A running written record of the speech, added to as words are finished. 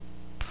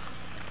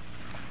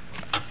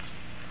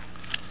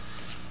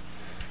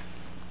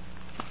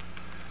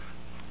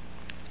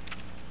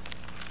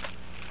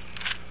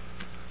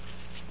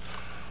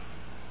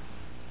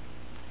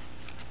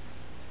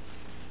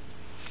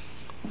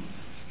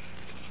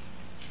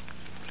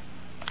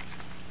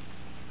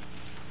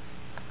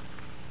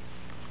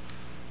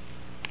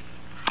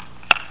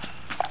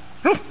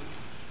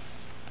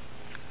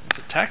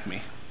attack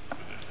me.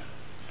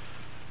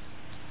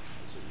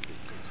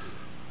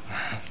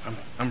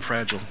 I'm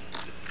fragile.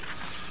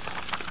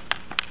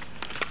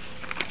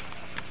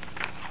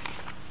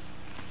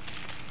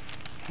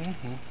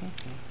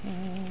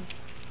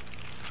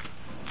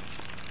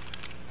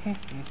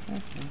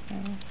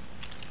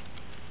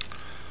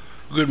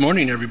 Good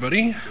morning,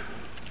 everybody.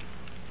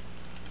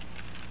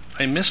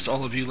 I missed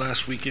all of you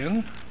last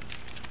weekend.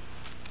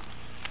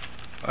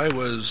 I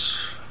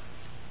was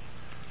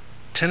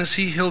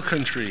Tennessee Hill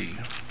Country.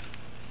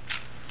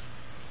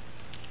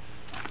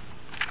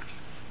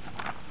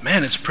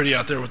 Man, it's pretty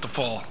out there with the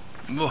fall.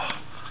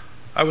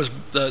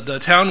 The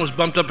town was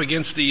bumped up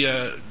against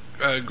the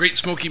Great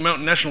Smoky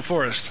Mountain National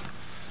Forest.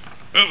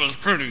 It was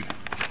pretty.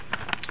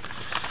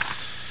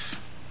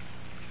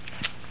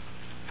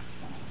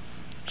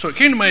 So it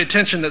came to my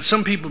attention that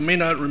some people may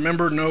not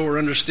remember, know, or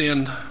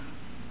understand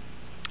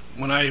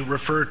when I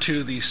refer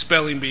to the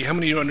spelling bee. How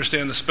many of you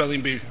understand the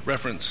spelling bee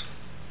reference?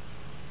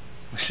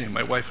 Let me see,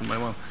 my wife and my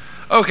mom.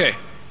 Okay,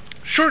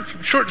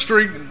 short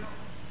story,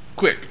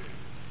 quick.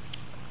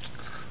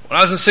 When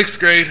I was in 6th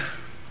grade,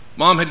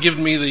 Mom had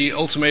given me the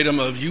ultimatum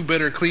of you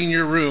better clean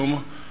your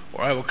room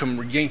or I will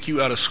come yank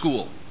you out of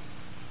school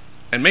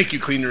and make you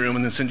clean your room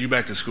and then send you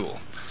back to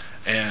school.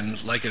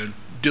 And like a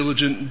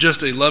diligent,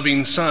 just a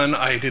loving son,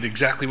 I did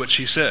exactly what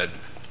she said,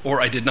 or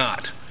I did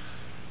not.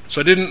 So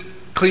I didn't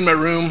clean my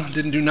room,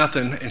 didn't do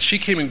nothing, and she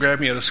came and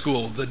grabbed me out of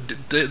school.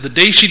 The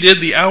day she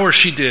did, the hour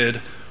she did,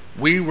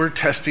 we were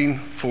testing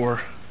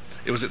for,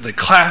 it was the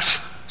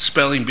class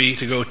spelling bee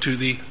to go to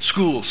the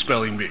school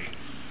spelling bee.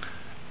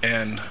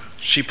 And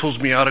she pulls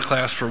me out of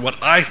class for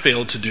what I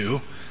failed to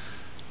do,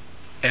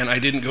 and I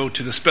didn't go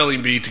to the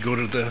spelling bee to go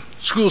to the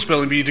school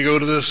spelling bee, to go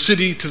to the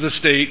city, to the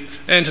state,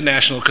 and to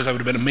national, because I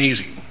would have been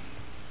amazing.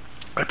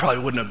 I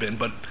probably wouldn't have been,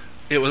 but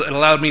it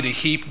allowed me to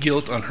heap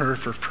guilt on her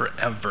for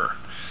forever.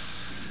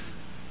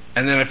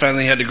 And then I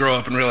finally had to grow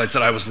up and realize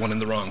that I was the one in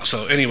the wrong.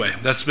 So anyway,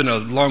 that's been a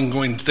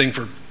long-going thing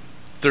for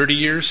 30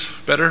 years,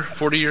 better,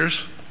 40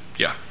 years?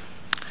 Yeah.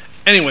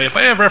 Anyway, if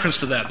I have reference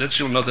to that,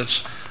 you'll know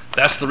that's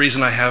the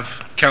reason I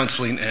have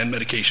counseling and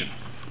medication.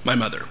 My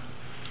mother.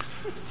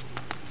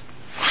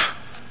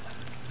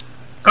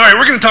 All right,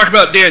 we're going to talk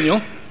about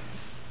Daniel.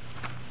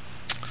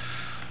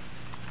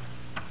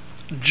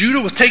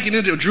 Jerusalem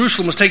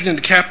was taken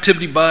into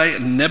captivity by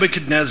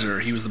Nebuchadnezzar.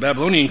 He was the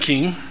Babylonian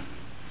king.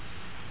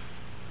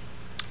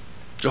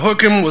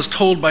 Jehoiakim was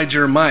told by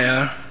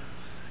Jeremiah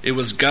it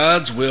was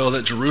God's will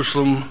that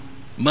Jerusalem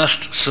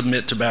must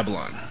submit to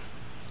Babylon.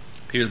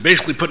 He was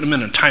basically putting them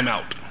in a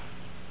timeout.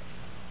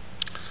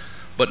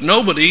 But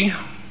nobody,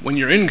 when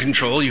you're in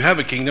control, you have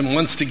a kingdom,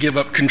 wants to give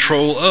up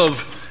control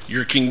of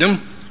your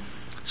kingdom.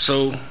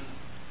 So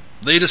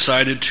they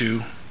decided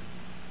to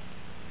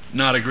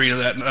not agree to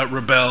that, not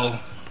rebel,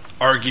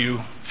 argue,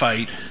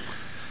 fight.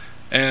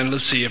 And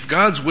let's see, if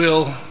God's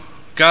will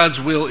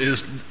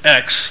is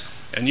X,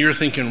 and you're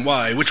thinking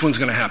Y, which one's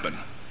going to happen?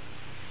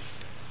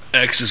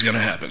 X is going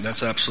to happen.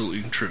 That's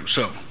absolutely true.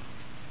 So,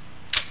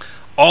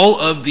 all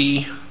of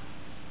the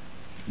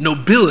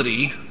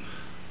nobility,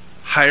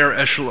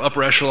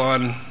 upper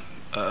echelon,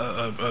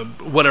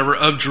 whatever,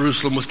 of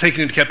Jerusalem was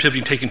taken into captivity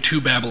and taken to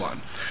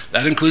Babylon.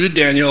 That included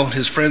Daniel,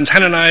 his friends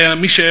Hananiah,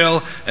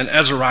 Mishael, and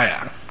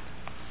Azariah.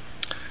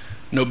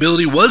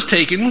 Nobility was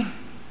taken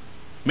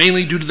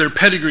mainly due to their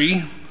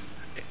pedigree,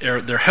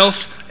 their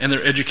health, and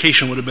their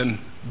education would have been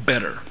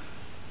better.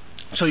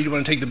 So you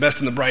want to take the best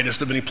and the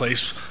brightest of any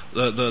place,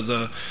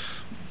 the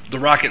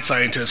rocket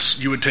scientists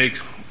you would take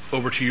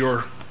over to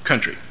your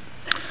country.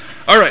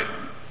 All right.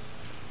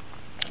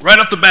 Right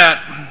off the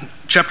bat,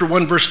 chapter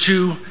 1, verse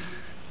 2,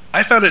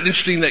 I found it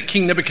interesting that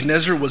King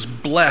Nebuchadnezzar was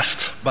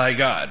blessed by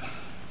God.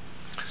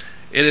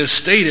 It is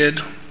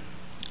stated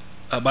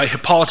by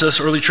Hippolytus,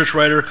 early church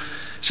writer,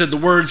 said the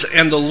words,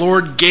 "And the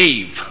Lord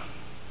gave."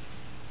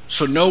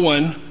 So no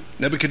one,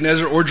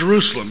 Nebuchadnezzar or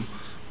Jerusalem,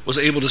 was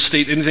able to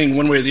state anything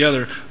one way or the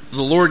other.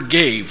 The Lord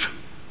gave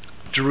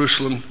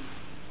Jerusalem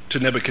to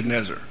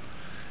Nebuchadnezzar.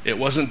 It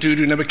wasn't due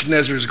to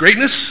Nebuchadnezzar's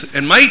greatness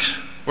and might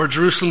or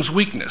Jerusalem's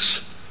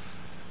weakness.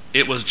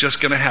 It was just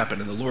going to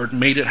happen, and the Lord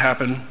made it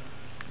happen.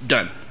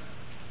 Done.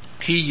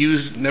 He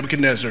used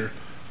Nebuchadnezzar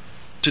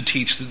to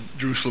teach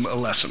Jerusalem a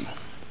lesson.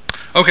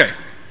 Okay.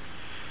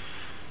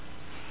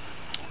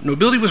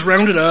 Nobility was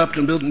rounded up,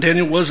 and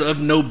Daniel was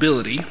of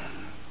nobility.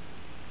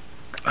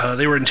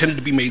 They were intended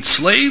to be made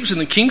slaves in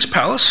the king's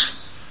palace.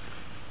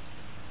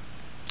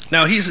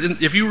 Now,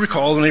 if you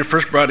recall, when they were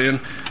first brought in,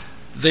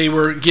 they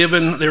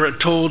were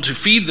told to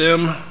feed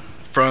them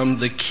from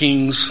the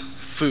king's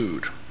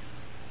food.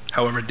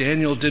 However,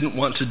 Daniel didn't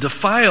want to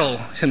defile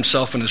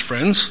himself and his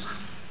friends.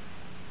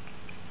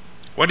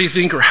 Why do you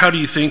think, or how do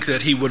you think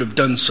that he would have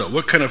done so?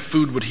 What kind of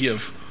food would he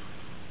have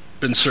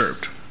been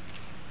served?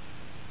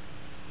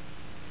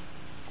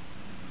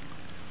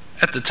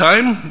 At the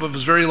time, it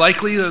was very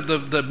likely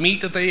the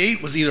meat that they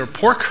ate was either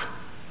pork,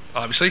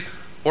 obviously,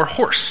 or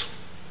horse.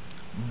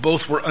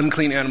 Both were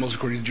unclean animals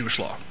according to Jewish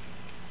law.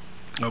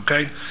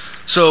 Okay?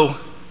 So,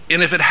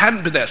 and if it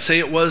hadn't been that, say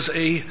it was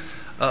a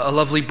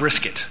lovely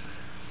brisket,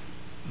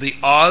 the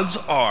odds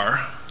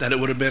are that it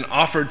would have been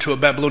offered to a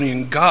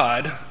Babylonian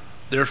god.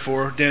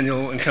 Therefore,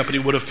 Daniel and company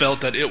would have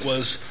felt that it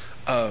was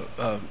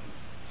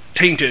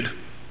tainted,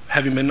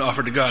 having been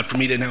offered to God, for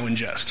me to now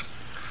ingest.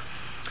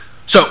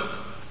 So,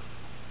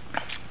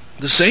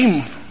 the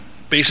same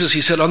basis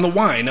he said on the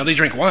wine. Now, they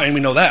drink wine, we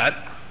know that.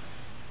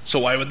 So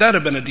why would that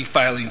have been a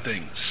defiling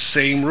thing?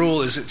 Same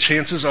rule is that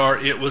chances are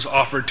it was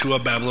offered to a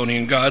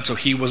Babylonian god, so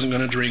he wasn't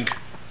going to drink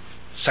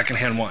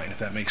secondhand wine, if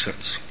that makes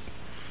sense.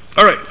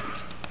 All right.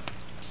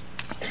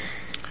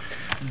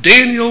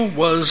 Daniel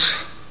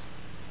was,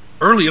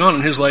 early on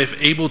in his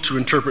life, able to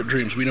interpret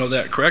dreams. We know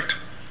that, correct?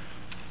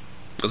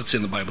 Well, it's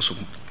in the Bible, so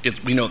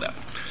we know that.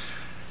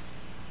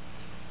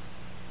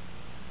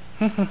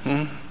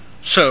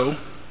 So,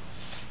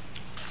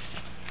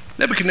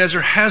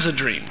 Nebuchadnezzar has a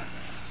dream.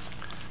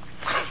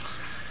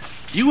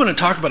 You want to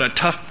talk about a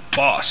tough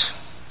boss.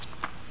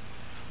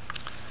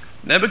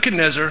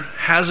 Nebuchadnezzar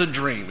has a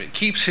dream. It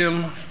keeps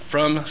him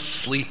from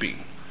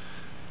sleeping.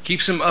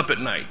 Keeps him up at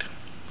night.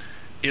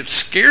 It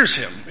scares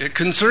him. It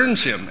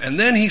concerns him. And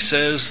then he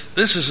says,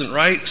 this isn't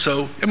right.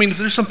 So, if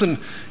there's something,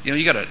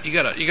 you got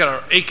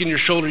a ache in your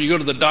shoulder, you go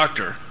to the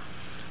doctor.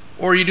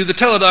 Or you do the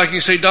teledoc and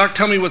you say, Doc,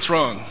 tell me what's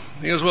wrong.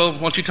 He goes, well, why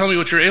don't you tell me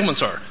what your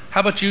ailments are? How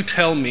about you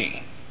tell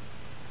me?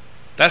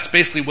 That's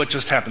basically what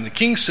just happened. The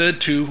king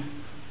said to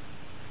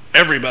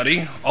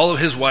everybody, all of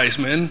his wise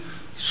men,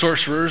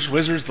 sorcerers,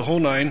 wizards, the whole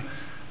nine,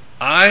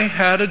 I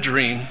had a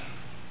dream.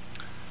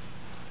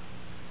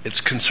 It's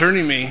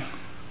concerning me.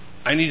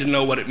 I need to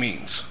know what it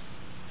means.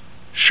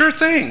 Sure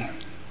thing.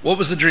 What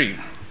was the dream?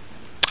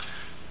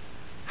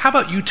 How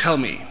about you tell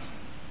me?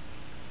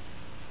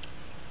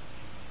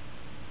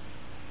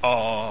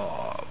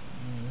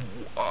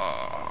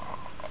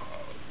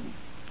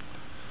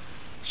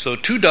 So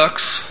 2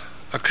 ducks,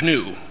 a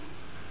canoe.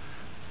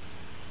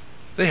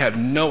 They had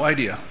no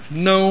idea,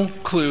 no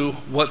clue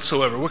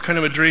whatsoever what kind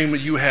of a dream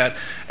you had.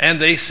 And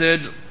they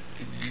said,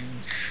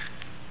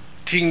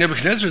 King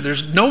Nebuchadnezzar,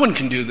 no one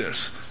can do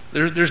this.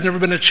 There's never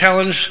been a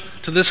challenge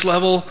to this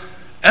level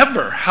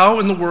ever. How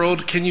in the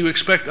world can you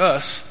expect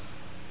us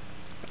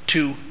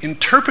to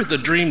interpret the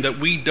dream that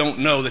we don't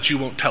know, that you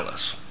won't tell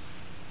us?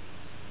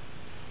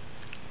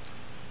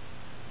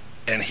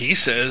 And he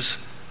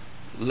says,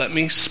 let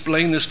me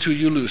explain this to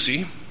you,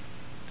 Lucy.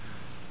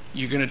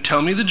 You're going to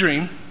tell me the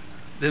dream,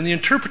 then the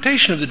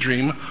interpretation of the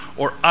dream,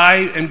 or I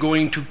am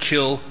going to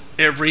kill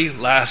every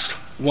last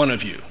one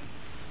of you.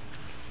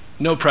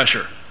 No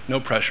pressure, no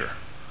pressure.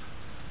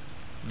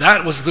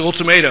 That was the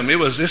ultimatum. It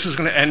was, this is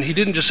going to, and he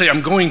didn't just say,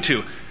 I'm going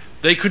to.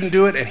 They couldn't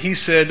do it, and he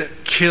said,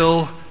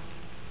 kill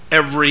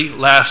every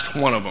last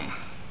one of them.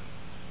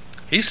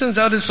 He sends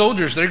out his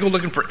soldiers. They go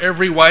looking for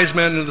every wise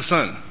man under the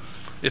sun.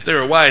 If they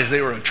were wise,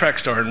 they were a track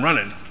star and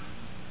running.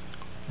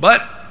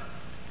 But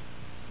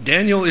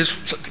Daniel is,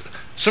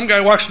 some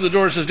guy walks to the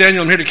door and says,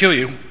 Daniel, I'm here to kill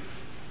you.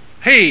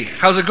 Hey,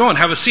 how's it going?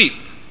 Have a seat.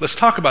 Let's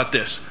talk about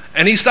this.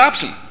 And he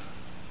stops him.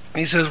 And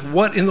he says,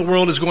 what in the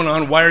world is going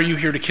on? Why are you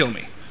here to kill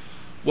me?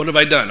 What have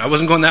I done? I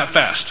wasn't going that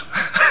fast.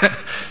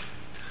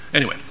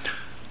 Anyway,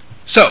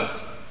 so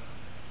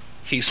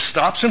he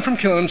stops him from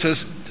killing him,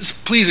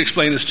 says, please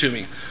explain this to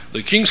me.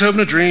 The king's having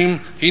a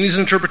dream. He needs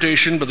an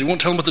interpretation, but they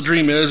won't tell him what the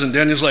dream is. And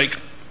Daniel's like,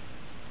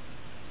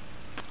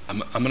 I'm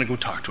going to go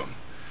talk to him.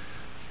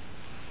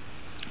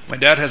 My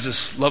dad has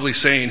this lovely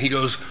saying. He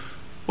goes,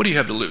 what do you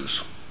have to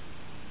lose?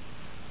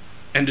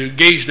 And to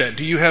gauge that,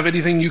 do you have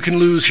anything you can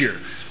lose here?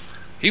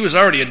 He was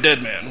already a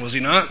dead man, was he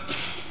not?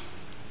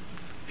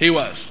 He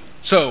was.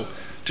 So,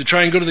 to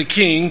try and go to the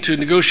king to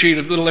negotiate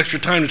a little extra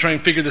time to try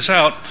and figure this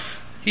out,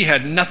 he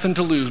had nothing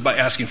to lose by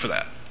asking for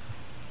that.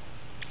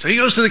 So he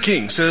goes to the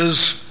king,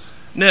 says,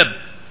 Neb,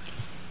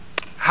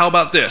 how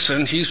about this?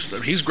 And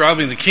he's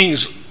groveling. The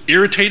king's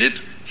irritated.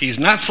 He's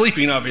not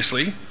sleeping,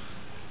 obviously,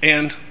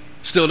 and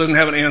still doesn't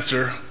have an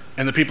answer,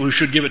 and the people who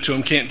should give it to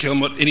him can't tell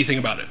him anything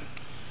about it.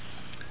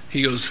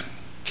 He goes,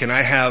 can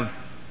I have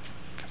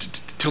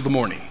till the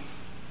morning?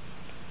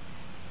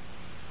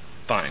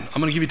 Fine,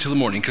 I'm going to give you till the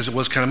morning, because it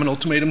was kind of an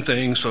ultimatum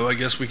thing, so I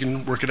guess we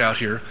can work it out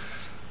here.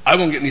 I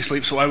won't get any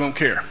sleep, so I won't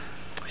care.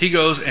 He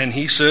goes and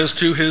he says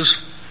to his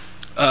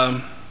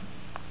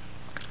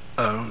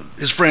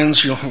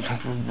friends,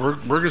 we're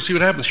going to see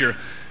what happens here.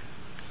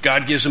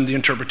 God gives him the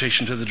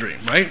interpretation to the dream,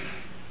 right?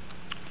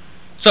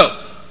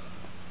 So,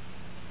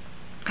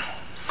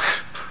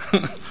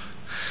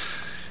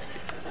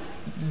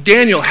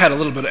 Daniel had a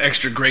little bit of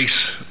extra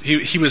grace.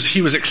 He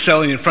was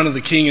excelling in front of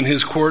the king in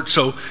his court,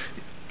 so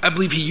I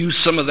believe he used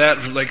some of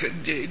that. Like,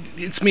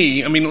 it's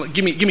me.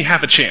 Give me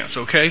half a chance,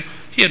 okay?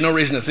 He had no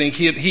reason to think.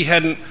 He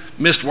hadn't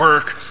missed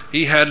work.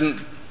 He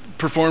hadn't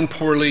performed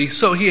poorly,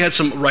 so he had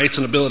some rights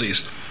and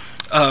abilities.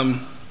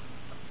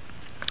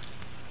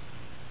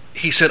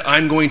 He said,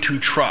 I'm going to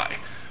try.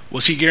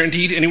 Was he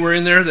guaranteed anywhere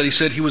in there that he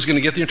said he was going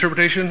to get the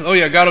interpretation? Oh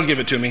yeah, God will give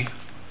it to me.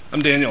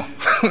 I'm Daniel.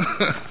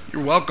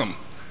 You're welcome.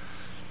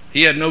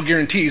 He had no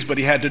guarantees, but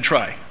he had to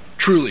try.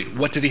 Truly,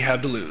 what did he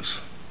have to lose?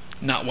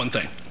 Not one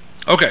thing.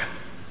 Okay.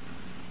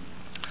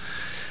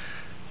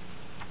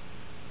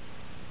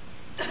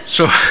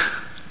 So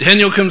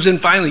Daniel comes in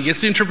finally,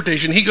 gets the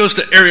interpretation. He goes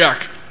to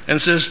Arioch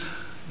and says,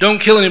 don't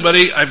kill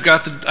anybody, I've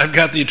got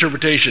the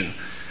interpretation.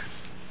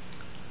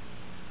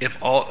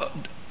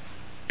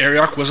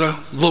 Arioch was a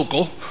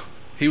local.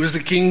 He was the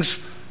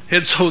king's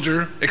head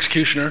soldier,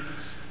 executioner.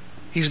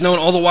 He's known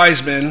all the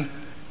wise men,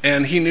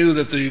 and he knew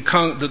that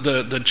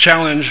the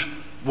challenge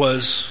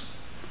was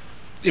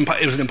an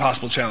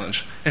impossible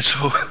challenge. And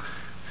so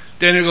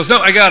Daniel goes, no,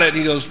 I got it. And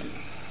he goes,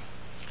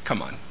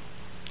 come on.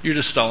 You're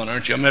just stalling,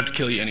 aren't you? I'm going to have to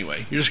kill you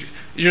anyway. You're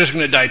just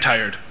going to die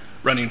tired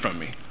running from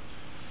me.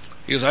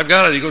 He goes, I've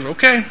got it. He goes,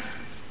 okay.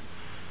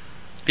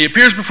 He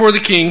appears before the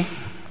king.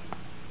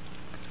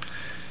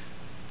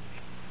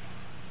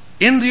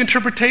 In the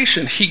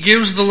interpretation, he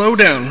gives the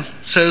lowdown,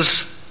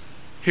 says,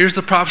 here's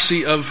the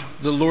prophecy of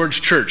the Lord's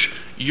church.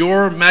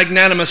 Your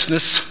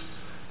magnanimousness,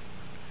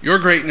 your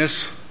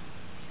greatness,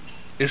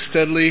 is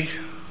steadily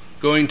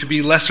going to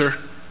be lesser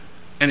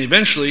and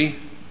eventually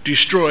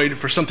destroyed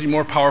for something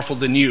more powerful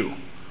than you.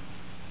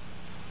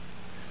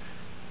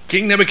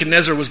 King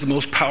Nebuchadnezzar was the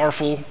most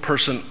powerful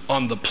person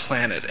on the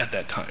planet at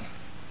that time.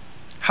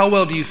 How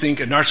well do you think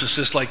a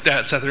narcissist like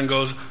that sat there and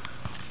goes,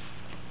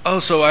 oh,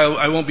 so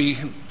I won't be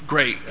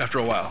great after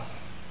a while.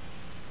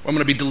 Or I'm going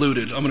to be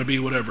deluded. I'm going to be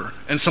whatever.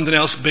 And something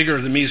else bigger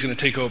than me is going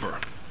to take over.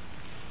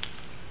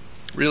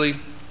 Really?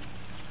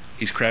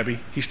 He's crabby.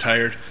 He's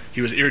tired. He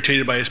was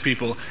irritated by his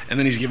people. And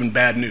then he's given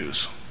bad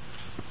news.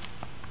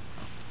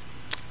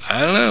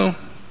 I don't know.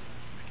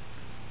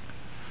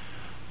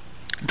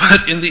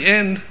 But in the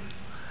end,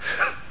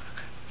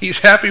 he's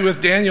happy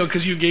with Daniel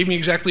because you gave me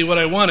exactly what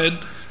I wanted.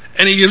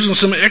 And he gives him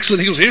some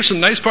excellent, he goes, here's some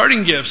nice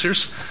parting gifts.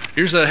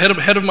 Here's the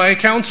head of my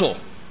council.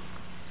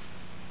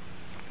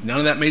 None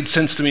of that made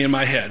sense to me in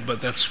my head, but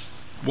that's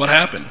what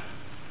happened.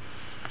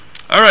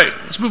 All right,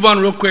 let's move on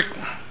real quick.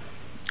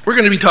 We're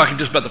going to be talking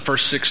just about the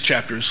first 6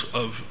 chapters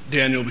of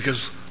Daniel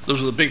because those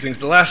are the big things.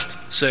 The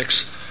last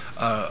 6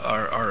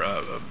 are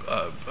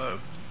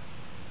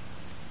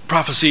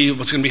prophecy,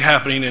 what's going to be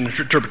happening, and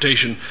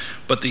interpretation.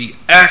 But the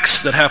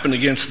acts that happened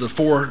against the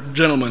 4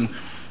 gentlemen,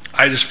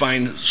 I just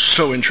find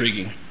so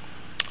intriguing.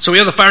 So we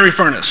have the fiery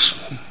furnace.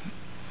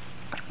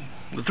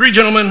 The 3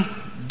 gentlemen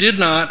did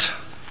not.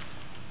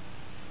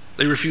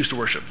 They refused to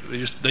worship.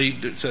 They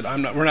said,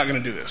 we're not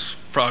going to do this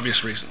for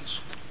obvious reasons.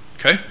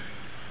 Okay?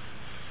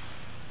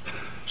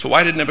 So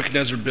why did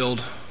Nebuchadnezzar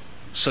build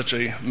such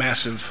a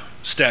massive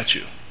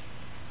statue?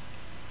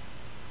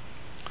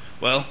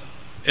 Well,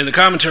 in the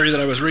commentary that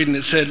I was reading,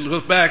 it said,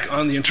 look back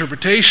on the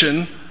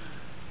interpretation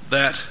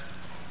that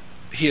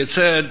he had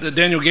said, that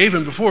Daniel gave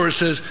him before. It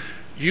says,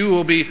 you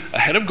will be a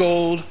head of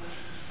gold,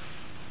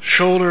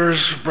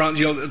 shoulders,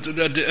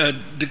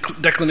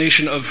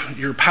 declination of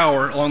your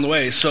power along the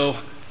way. So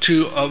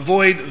to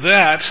avoid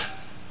that,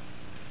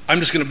 I'm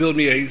just going to build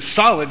me a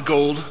solid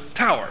gold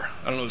tower.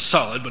 I don't know if it's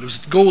solid, but it was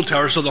gold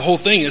tower, so the whole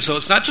thing is, so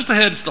it's not just the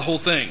head, it's the whole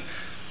thing.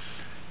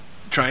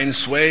 Trying to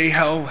sway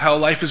how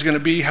life is going to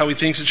be, how he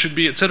thinks it should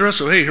be, etc.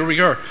 So hey, here we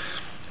are.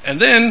 And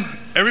then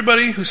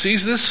everybody who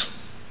sees this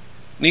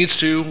needs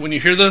to, when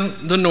you hear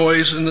the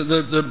noise and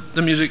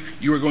the music,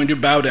 you are going to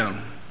bow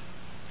down.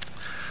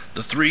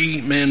 The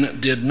 3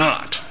 men did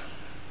not.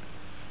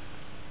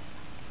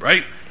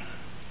 Right?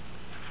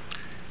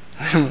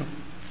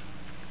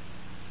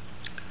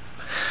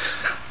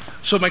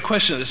 So my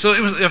question is, so it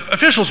was,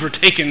 officials were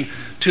taken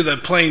to the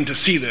plane to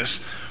see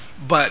this,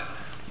 but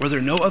were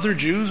there no other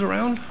Jews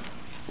around?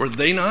 Were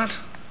they not?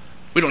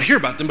 We don't hear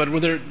about them, but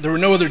there were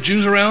no other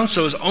Jews around,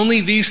 so it was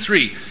only these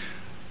 3.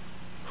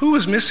 Who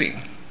was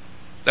missing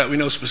that we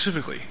know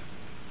specifically?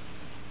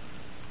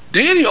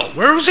 Daniel,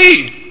 where was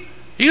he?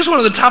 He was one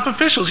of the top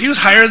officials. He was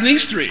higher than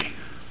these 3.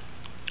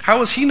 How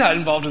was he not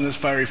involved in this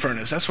fiery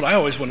furnace? That's what I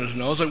always wanted to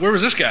know. I was like, where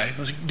was this guy?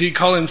 Did he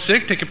call in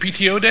sick, take a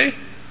PTO day?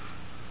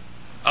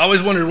 I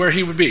always wondered where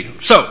he would be.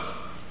 So,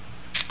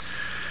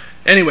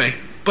 anyway,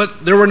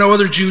 but there were no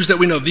other Jews that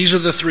we know. These are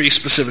the 3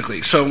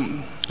 specifically. So,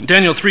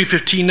 Daniel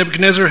 3:15,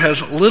 Nebuchadnezzar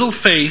has little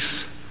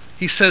faith,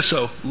 he says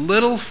so,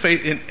 little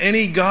faith in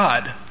any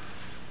God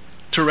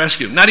to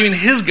rescue him. Not even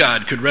his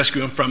God could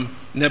rescue him from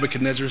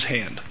Nebuchadnezzar's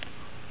hand.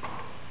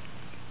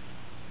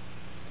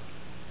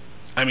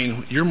 I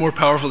mean, you're more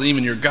powerful than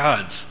even your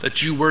gods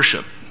that you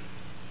worship.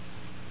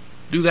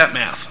 Do that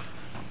math.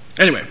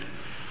 Anyway.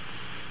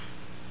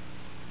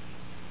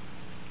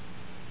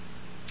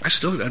 I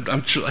still want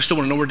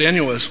to know where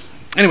Daniel was.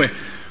 Anyway.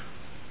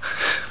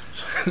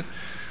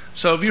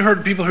 So have you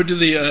heard people who do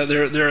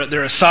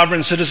they're a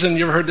sovereign citizen?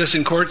 You ever heard this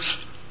in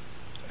courts?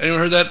 Anyone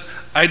heard that?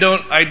 I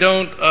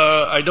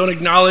don't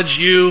acknowledge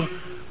you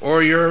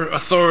or your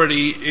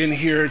authority in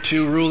here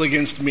to rule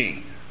against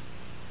me.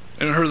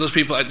 And I heard those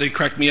people, they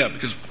cracked me up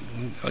because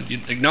you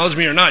acknowledge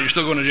me or not, you're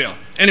still going to jail.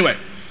 Anyway,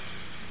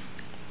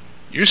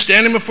 you're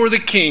standing before the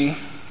king,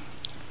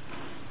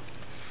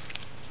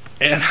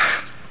 and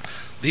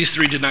these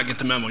 3 did not get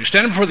the memo. You're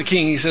standing before the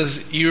king. He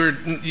says,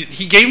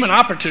 he gave him an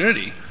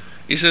opportunity.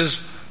 He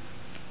says,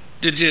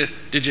 did you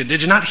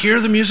not hear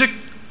the music?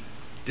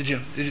 Did you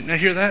not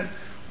hear that?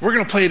 We're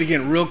going to play it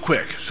again real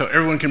quick so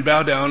everyone can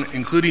bow down,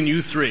 including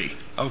you 3.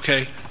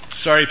 Okay?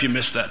 Sorry if you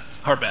missed that.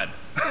 are bad.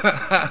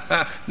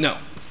 No.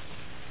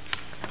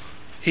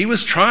 He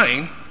was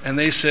trying, and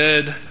they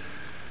said,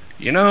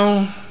 we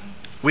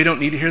don't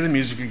need to hear the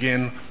music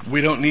again.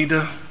 We don't need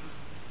to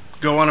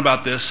go on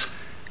about this.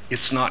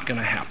 It's not going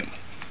to happen.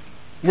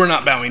 We're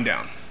not bowing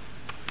down.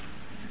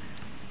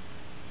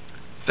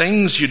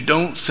 Things you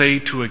don't say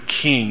to a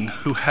king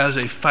who has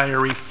a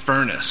fiery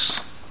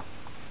furnace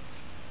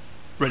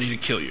ready to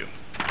kill you.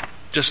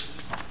 Just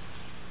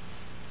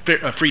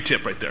a free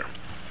tip right there.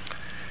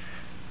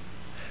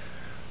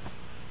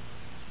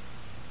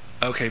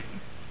 Okay,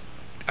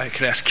 I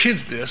could ask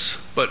kids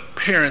this, but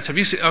parents, have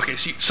you seen,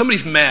 see,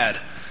 somebody's mad.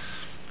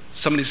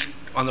 Somebody's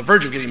on the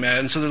verge of getting mad,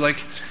 and so they're like,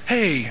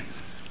 hey,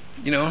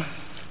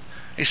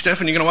 hey,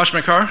 Stephen, you going to wash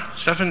my car?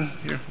 Stephen,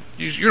 you're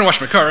going to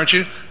wash my car, aren't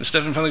you? And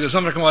Stephen finally goes,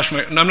 I'm not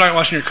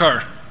washing your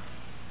car.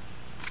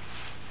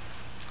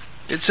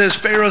 It says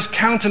Pharaoh's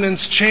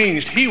countenance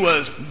changed. He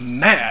was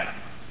mad.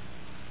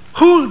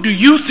 Who do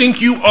you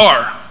think you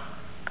are?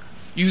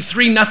 You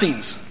three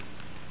nothings.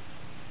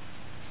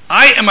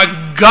 I am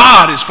a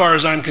god as far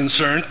as I'm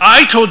concerned.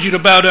 I told you to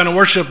bow down and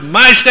worship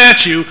my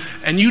statue,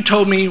 and you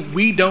told me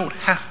we don't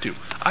have to.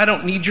 I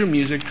don't need your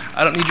music.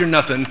 I don't need your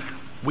nothing.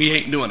 We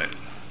ain't doing it.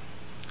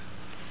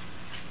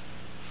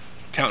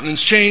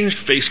 Countenance changed,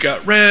 face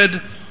got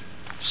red,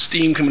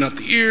 steam coming out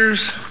the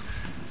ears,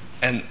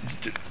 and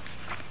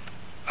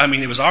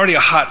it was already a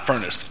hot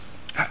furnace.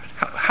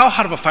 How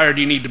hot of a fire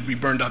do you need to be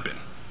burned up in?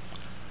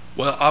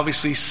 Well,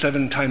 obviously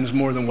 7 times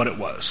more than what it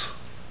was.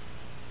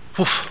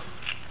 Oof.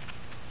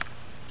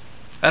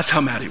 That's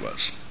how mad he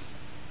was.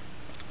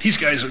 These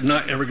guys are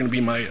not ever going to be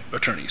my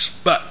attorneys.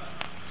 But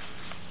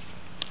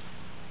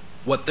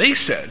what they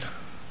said,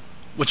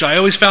 which I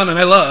always found and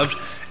I loved,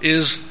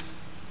 is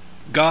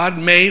God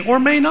may or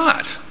may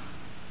not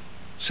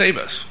save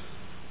us.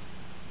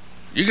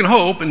 You can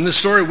hope. In this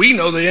story, we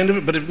know the end of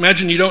it, but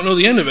imagine you don't know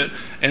the end of it.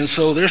 And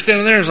so they're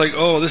standing there, it's like,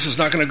 oh, this is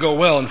not going to go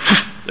well. And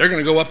they're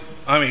going to go up,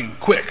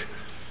 quick.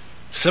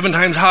 7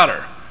 times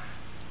hotter.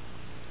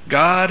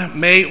 God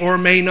may or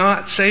may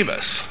not save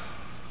us.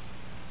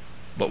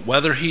 But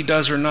whether he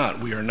does or not,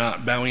 we are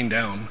not bowing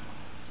down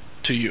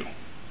to you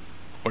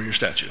or your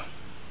statue.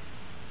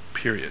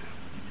 Period.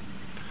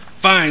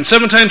 Fine,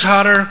 7 times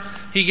hotter.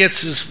 He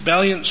gets his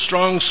valiant,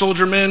 strong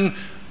soldier men,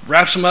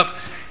 wraps them up.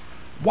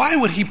 Why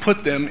would he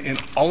put them in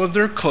all of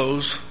their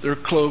clothes, their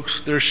cloaks,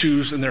 their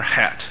shoes, and their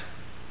hat?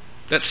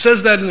 That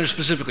says that in there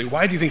specifically.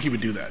 Why do you think he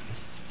would do that?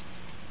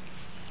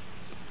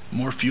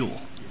 More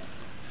fuel.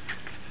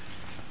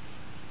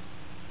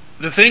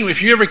 The thing,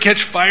 if you ever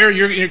catch fire,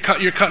 you're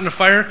caught in a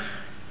fire,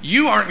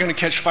 you aren't going to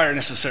catch fire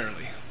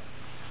necessarily.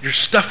 Your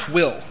stuff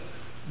will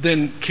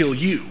then kill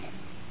you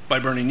by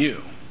burning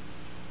you.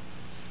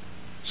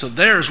 So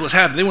there's what's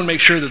happened. They want to make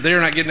sure that they're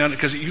not getting out,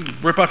 because you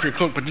rip off your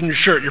coat, but then your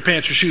shirt, your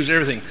pants, your shoes,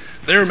 everything.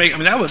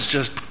 That was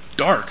just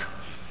dark.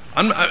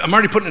 I'm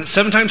already putting it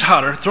 7 times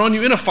hotter, throwing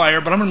you in a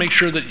fire, but I'm going to make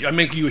sure that I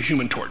make you a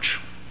human torch.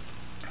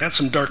 That's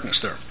some darkness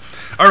there.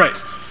 All right.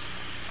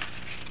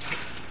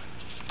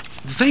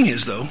 The thing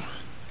is, though,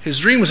 his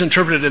dream was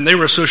interpreted and they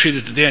were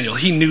associated to Daniel.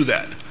 He knew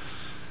that.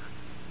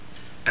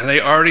 And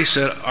they already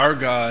said, our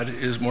God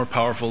is more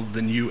powerful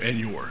than you and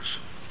yours.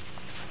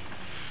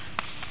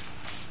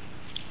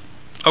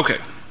 Okay.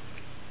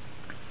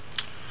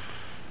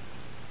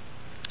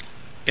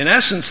 In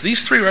essence,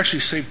 these 3 were actually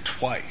saved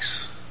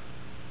twice.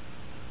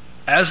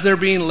 As they're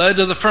being led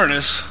to the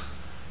furnace,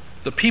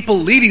 the people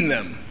leading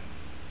them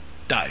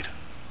died.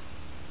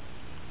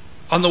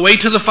 On the way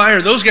to the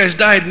fire, those guys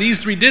died and these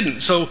 3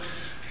 didn't. So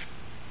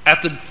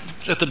at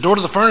the door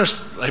to the furnace,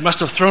 they must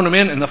have thrown them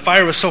in, and the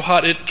fire was so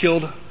hot it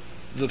killed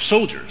the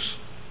soldiers.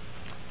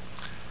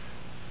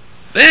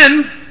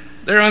 Then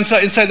they're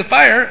inside the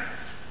fire,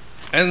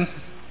 and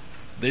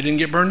they didn't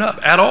get burned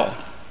up at all.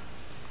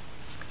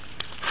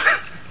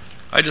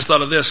 I just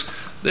thought of this.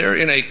 They're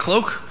in a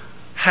cloak,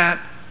 hat,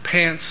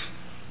 pants,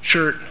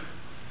 shirt,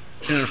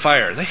 in a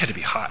fire. They had to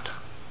be hot.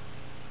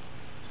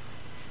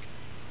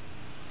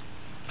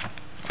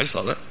 I just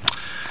thought that.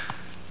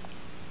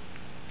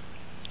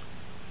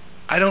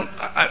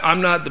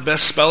 I'm not the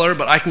best speller,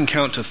 but I can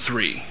count to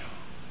 3.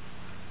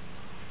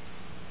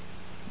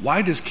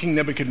 Why does King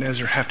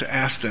Nebuchadnezzar have to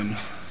ask them?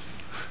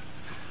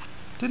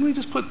 Didn't we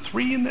just put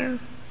 3 in there?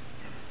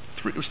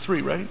 3, it was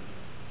 3, right?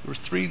 There was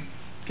 3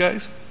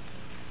 guys?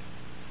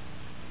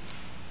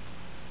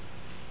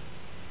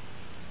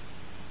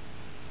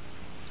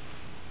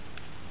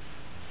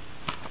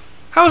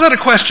 How is that a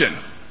question?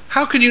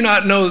 How could you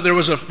not know that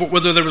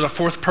whether there was a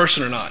 4th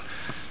person or not?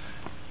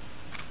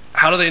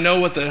 How do they know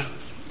what the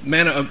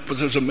man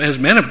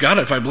of God,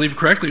 if I believe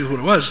correctly who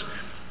it was?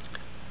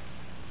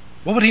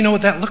 What would he know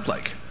what that looked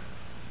like?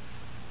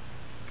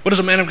 What does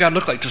a man of God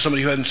look like to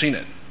somebody who hadn't seen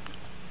it?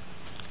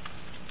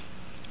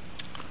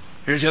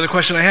 Here's the other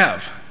question I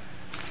have.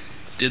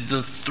 Did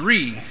the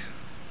 3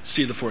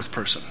 see the 4th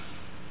person?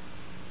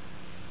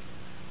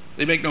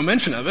 They make no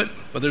mention of it,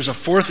 but there's a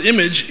 4th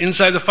image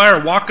inside the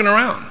fire walking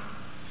around.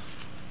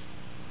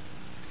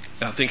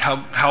 Now think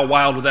how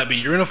wild would that be?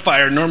 You're in a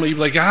fire, normally you'd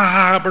be like,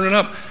 burning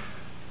up.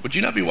 would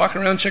you not be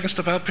walking around checking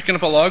stuff out, picking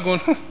up a log going,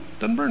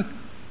 doesn't burn?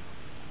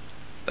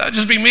 That'd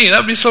just be me.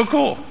 That'd be so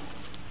cool.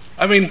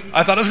 I mean,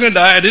 I thought I was going to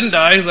die. I didn't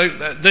die. Like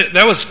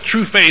that was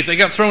true faith. They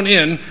got thrown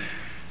in,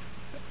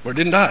 or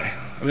didn't die.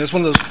 I mean, that's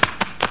one of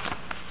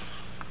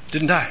those,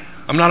 didn't die.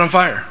 I'm not on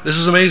fire. This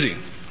is amazing.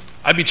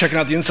 I'd be checking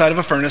out the inside of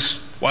a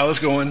furnace while it's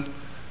going.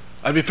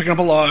 I'd be picking up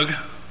a log,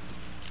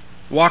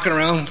 walking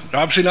around. They're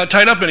obviously not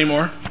tied up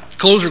anymore.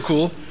 Clothes are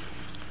cool.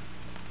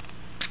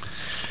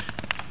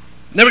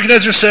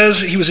 Nebuchadnezzar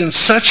says he was in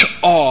such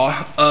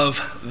awe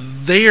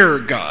of their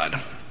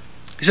God.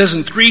 He says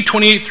in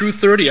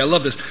 3:28-30, I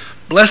love this.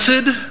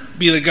 Blessed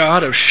be the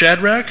God of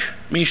Shadrach,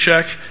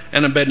 Meshach,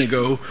 and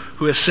Abednego,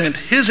 who has sent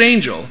his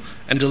angel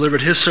and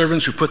delivered his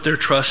servants who put their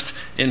trust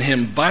in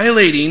him,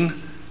 violating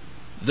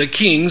the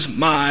king's,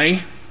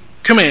 my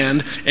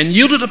command, and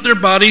yielded up their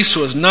bodies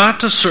so as not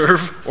to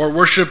serve or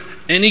worship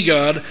any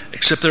god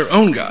except their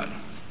own God.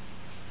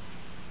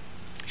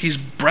 He's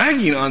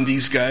bragging on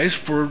these guys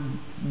for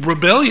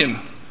rebellion,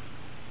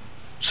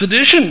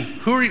 sedition.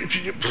 Who are you?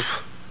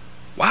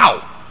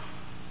 Wow.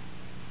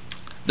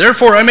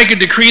 Therefore, I make a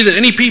decree that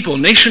any people,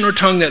 nation, or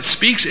tongue that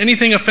speaks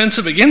anything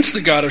offensive against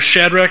the God of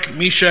Shadrach,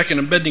 Meshach, and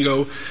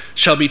Abednego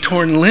shall be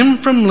torn limb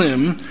from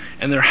limb,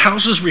 and their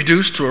houses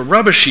reduced to a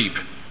rubbish heap,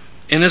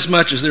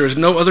 inasmuch as there is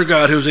no other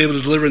God who is able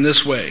to deliver in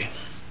this way.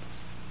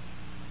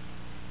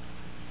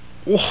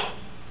 Oh.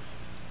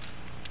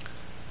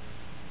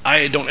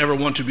 I don't ever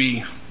want to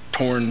be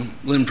torn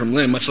limb from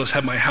limb, much less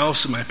have my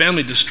house and my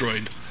family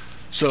destroyed.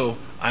 So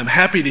I'm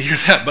happy to hear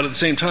that, but at the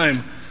same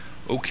time,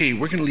 okay,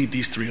 we're going to leave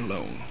these three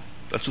alone.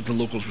 That's what the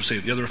locals would say,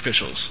 the other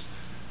officials.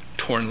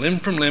 Torn limb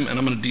from limb, and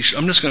I'm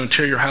just going to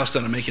tear your house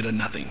down and make it a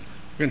nothing.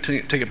 We're going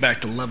to take it back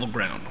to level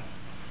ground.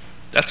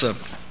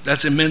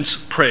 That's immense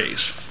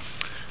praise.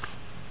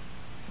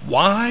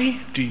 Why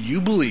do you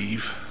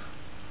believe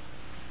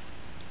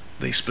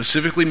they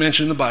specifically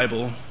mention in the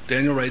Bible,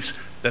 Daniel writes,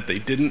 that they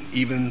didn't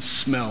even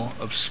smell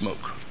of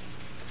smoke?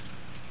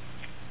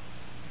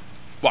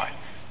 Why?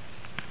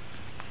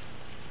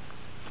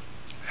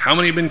 How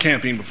many have been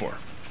camping before?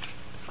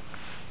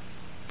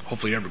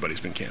 Hopefully everybody's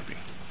been camping.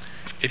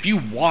 If you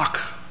walk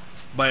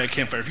by a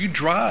campfire, if you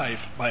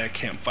drive by a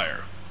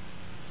campfire,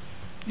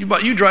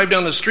 you drive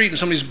down the street and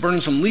somebody's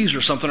burning some leaves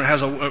or something or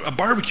has a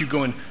barbecue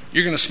going,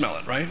 you're going to smell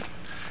it, right?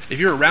 If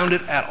you're around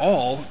it at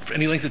all for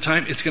any length of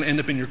time, it's going to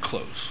end up in your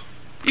clothes.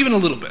 Even a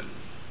little bit.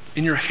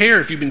 In your hair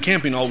if you've been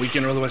camping all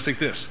weekend, or otherwise like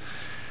this.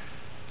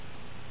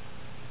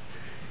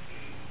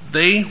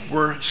 They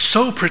were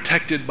so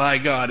protected by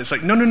God. It's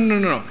like, no.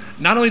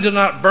 Not only did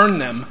not burn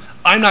them,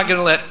 I'm not going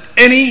to let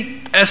any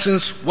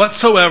essence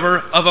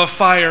whatsoever of a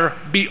fire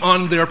be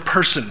on their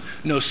person.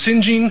 No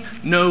singeing,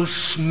 no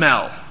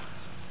smell.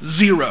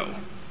 Zero.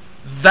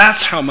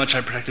 That's how much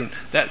I protected them.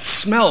 That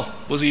smell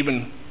was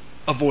even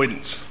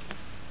avoidance.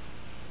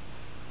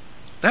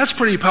 That's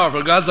pretty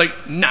powerful. God's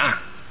like, nah.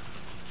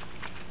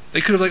 They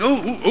could have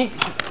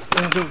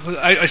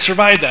I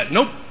survived that.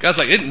 Nope. God's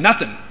like,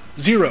 nothing.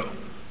 Zero.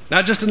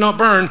 Not just to not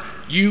burn,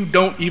 you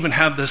don't even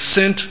have the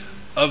scent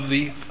of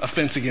the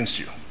offense against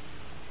you.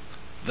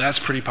 That's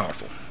pretty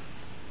powerful.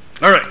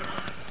 All right.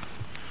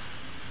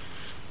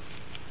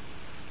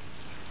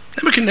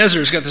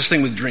 Nebuchadnezzar's got this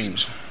thing with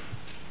dreams.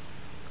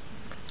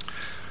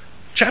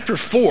 Chapter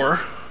 4,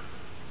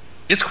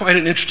 it's quite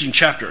an interesting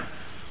chapter.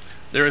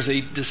 There is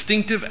a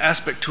distinctive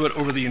aspect to it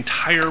over the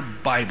entire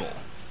Bible.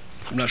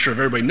 I'm not sure if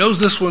everybody knows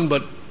this one,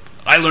 but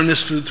I learned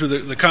this through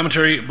the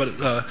commentary, but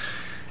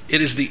it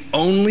is the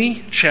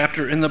only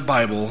chapter in the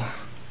Bible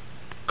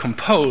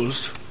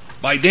composed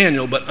by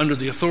Daniel, but under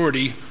the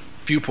authority,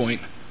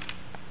 viewpoint,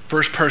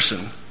 first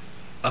person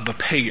of a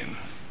pagan.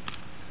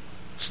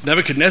 It's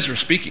Nebuchadnezzar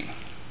speaking.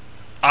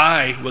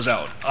 I was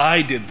out.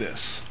 I did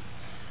this.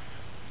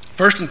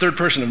 First and third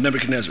person of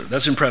Nebuchadnezzar.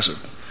 That's impressive.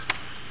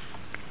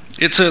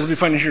 It says, let me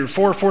find it here,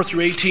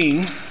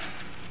 4:4-18.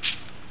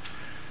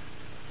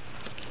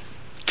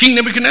 King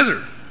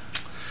Nebuchadnezzar,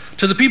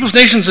 to the peoples,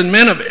 nations, and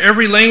men of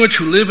every language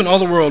who live in all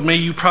the world, may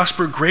you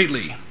prosper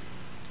greatly.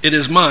 It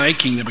is my,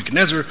 King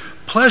Nebuchadnezzar,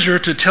 pleasure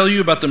to tell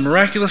you about the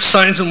miraculous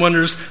signs and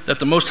wonders that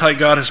the Most High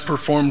God has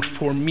performed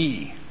for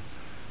me.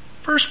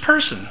 First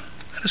person.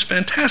 That is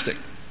fantastic.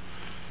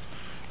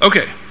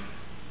 Okay.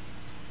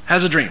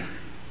 Has a dream.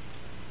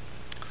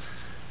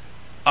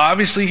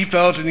 Obviously, he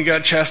felt and he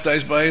got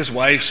chastised by his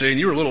wife, saying,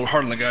 you were a little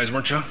hard on the guys,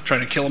 weren't you?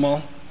 Trying to kill them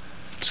all.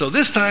 So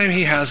this time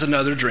he has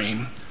another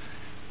dream.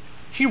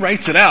 He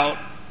writes it out,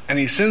 and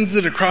he sends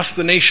it across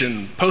the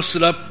nation, posts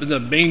it up in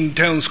the main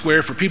town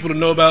square for people to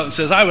know about, and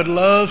says, I would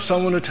love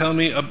someone to tell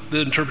me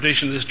the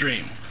interpretation of this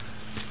dream.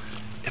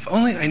 If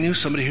only I knew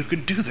somebody who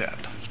could do that.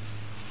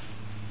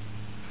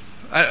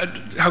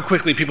 How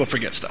quickly people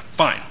forget stuff.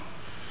 Fine.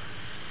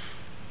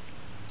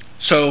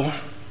 So,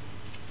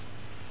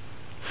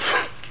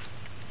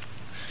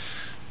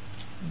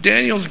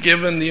 Daniel's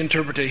given the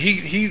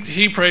interpretation.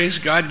 He prays,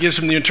 God gives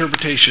him the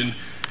interpretation.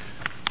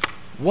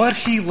 What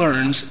he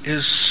learns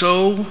is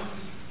so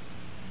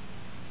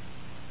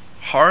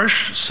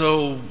harsh,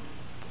 so,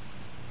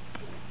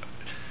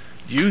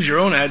 use your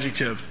own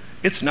adjective,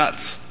 it's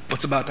nuts.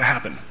 what's about to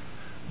happen.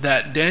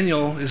 That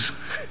Daniel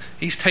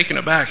he's taken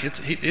aback.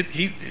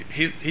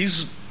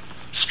 He's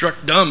struck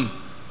dumb.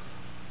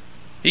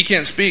 He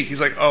can't speak.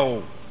 He's like,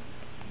 oh,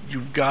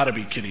 you've got to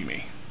be kidding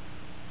me.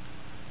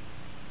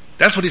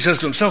 That's what he says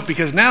to himself,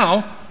 because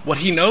now what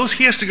he knows,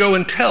 he has to go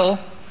and tell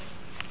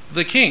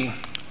the king.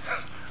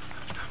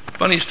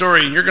 Funny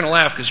story, and you're going to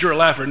laugh because you're a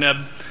laugher, Neb.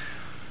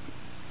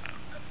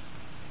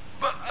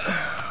 But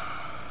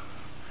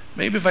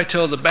maybe if I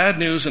tell the bad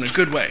news in a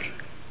good way.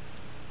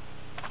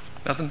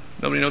 Nothing?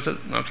 Nobody knows that?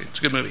 Okay, it's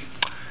a good movie.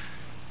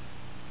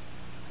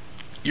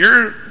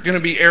 You're going to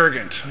be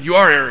arrogant. You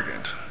are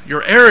arrogant.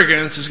 Your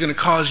arrogance is going to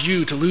cause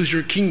you to lose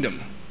your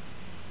kingdom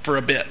for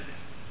a bit.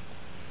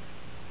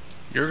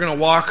 You're going to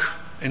walk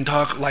and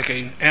talk like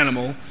an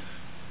animal,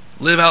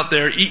 live out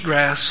there, eat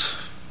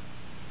grass,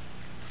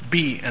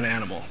 be an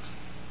animal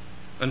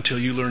until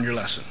you learn your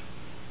lesson.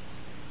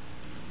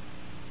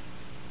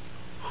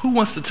 Who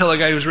wants to tell a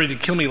guy who was ready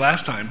to kill me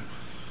last time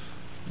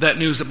that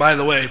news that, by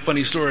the way,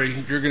 funny story,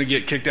 you're going to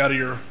get kicked out of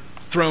your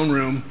throne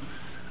room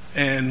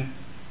and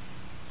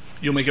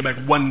you'll make it back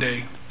one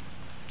day.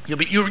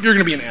 You're going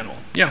to be an animal.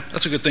 Yeah,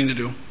 that's a good thing to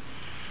do.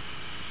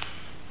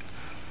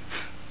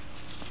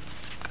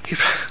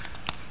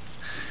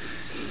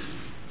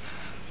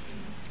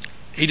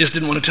 He just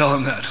didn't want to tell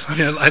him that. I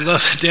mean, I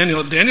love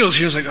Daniel. Daniel's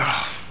here was like,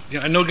 oh,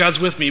 yeah, I know God's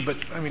with me, but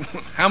I mean,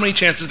 how many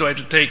chances do I have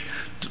to take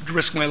to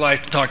risk my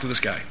life to talk to this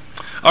guy?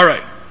 All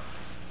right.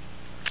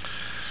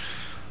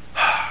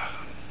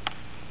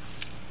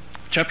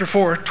 Chapter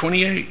 4,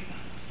 28.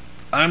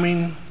 I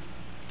mean,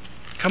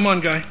 come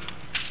on, guy.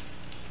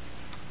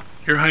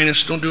 Your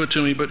Highness, don't do it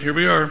to me, but here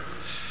we are.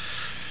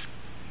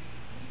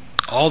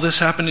 All this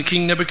happened to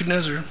King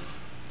Nebuchadnezzar.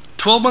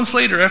 12 months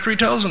later, after he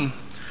tells him,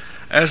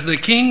 as the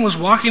king was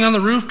walking on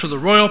the roof to the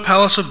royal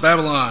palace of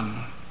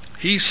Babylon,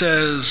 he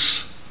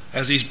says,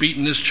 as he's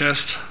beating his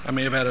chest, I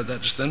may have added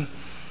that just then,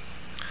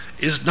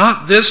 is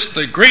not this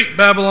the great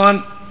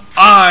Babylon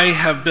I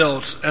have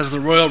built as the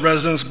royal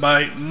residence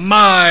by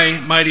my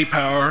mighty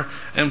power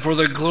and for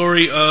the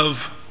glory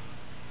of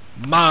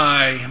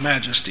my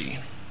majesty?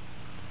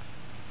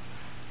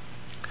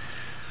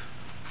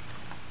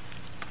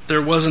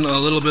 There wasn't a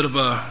little bit of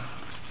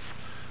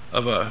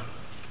a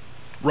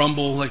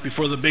rumble like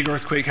before the big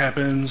earthquake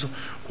happens,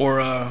 or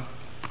a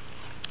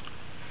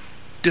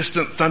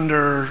distant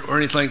thunder or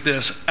anything like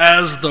this.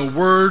 As the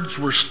words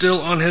were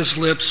still on his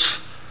lips,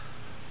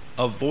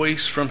 a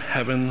voice from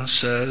heaven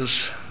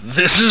says,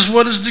 "This is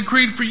what is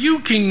decreed for you,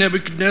 King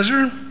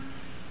Nebuchadnezzar.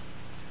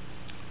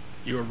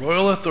 Your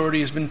royal authority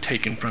has been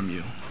taken from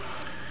you.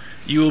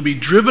 You will be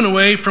driven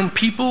away from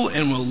people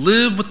and will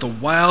live with the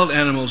wild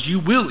animals. You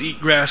will eat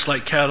grass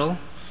like cattle.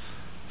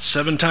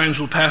 7 times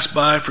will pass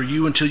by for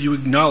you until you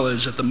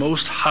acknowledge that the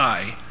Most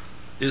High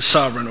is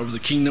sovereign over the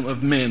kingdom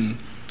of men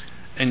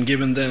and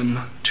given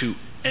them to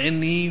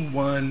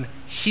anyone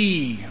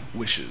he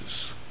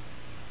wishes."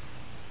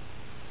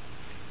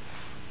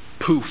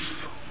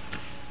 Poof.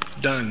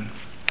 Done.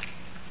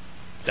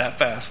 That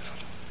fast.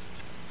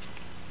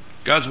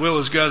 God's will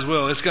is God's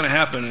will. It's going to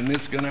happen, and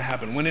it's going to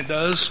happen. When it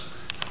does,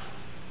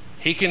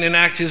 he can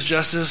enact his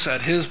justice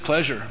at his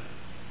pleasure.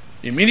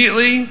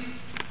 Immediately,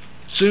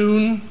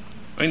 soon.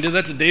 I mean, did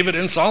that to David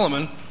and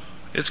Solomon.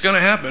 It's going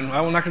to happen.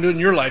 I'm not going to do it in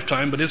your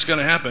lifetime, but it's going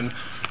to happen.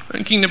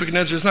 And King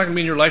Nebuchadnezzar, it's not going to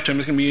be in your lifetime.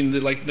 It's going to be in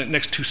the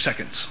next 2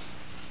 seconds.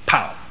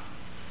 Pow.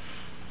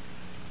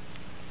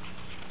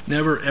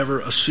 Never, ever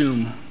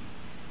assume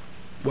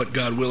what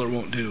God will or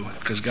won't do,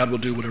 because God will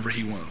do whatever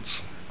he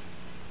wants.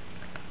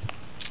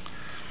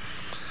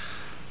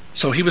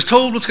 So he was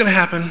told what's going to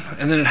happen,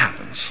 and then it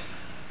happens.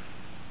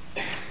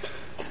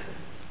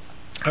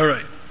 All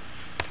right.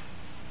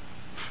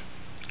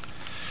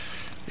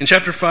 In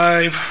chapter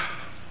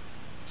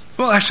 5,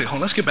 well, actually, hold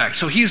on, let's get back.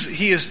 So he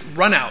is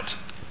run out.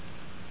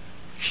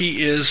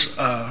 He is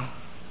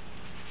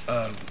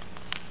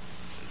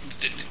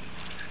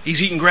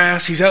he's eating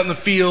grass. He's out in the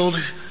field.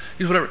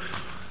 He's whatever.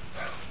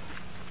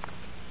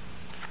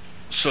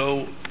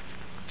 So,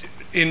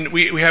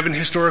 we have in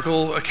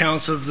historical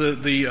accounts of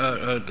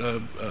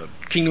the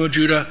kingdom of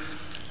Judah,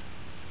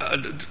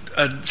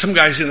 some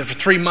guy's in there for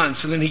 3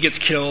 months, and then he gets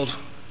killed.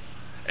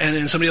 And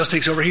then somebody else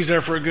takes over. He's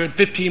there for a good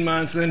 15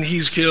 months, and then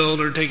he's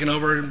killed or taken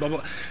over, and blah,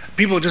 blah.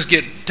 People just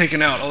get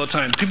taken out all the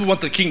time. People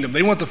want the kingdom.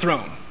 They want the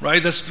throne,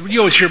 right? You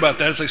always hear about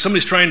that. It's like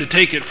somebody's trying to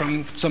take it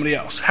from somebody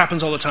else.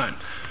 Happens all the time.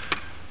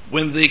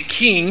 When the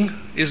king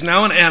is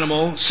now an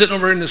animal sitting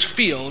over in this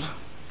field,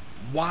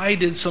 why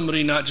did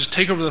somebody not just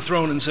take over the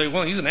throne and say,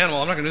 well, he's an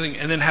animal, I'm not going to do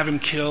anything, and then have him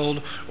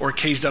killed or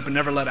caged up and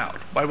never let out?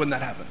 Why wouldn't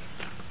that happen?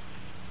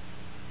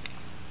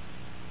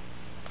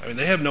 I mean,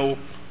 they have no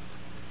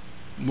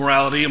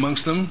morality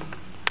amongst them.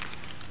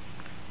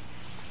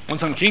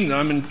 Once I'm king,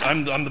 then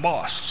I'm the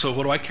boss. So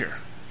what do I care?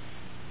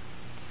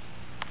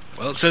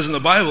 Well, it says in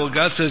the Bible,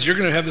 God says you're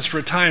going to have this for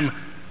a time,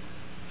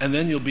 and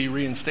then you'll be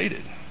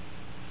reinstated.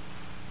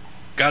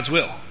 God's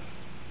will.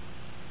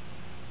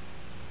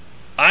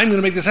 I'm going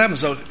to make this happen.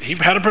 So he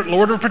had a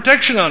Lord of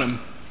protection on him.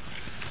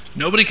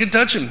 Nobody could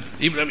touch him.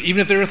 Even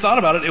if they were thought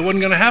about it, it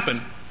wasn't going to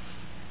happen.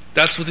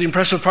 That's what the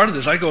impressive part of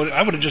this. I would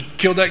have just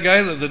killed that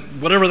guy,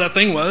 whatever that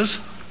thing was,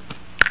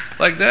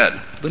 like that.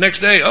 The next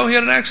day, he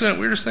had an accident,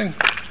 weirdest thing.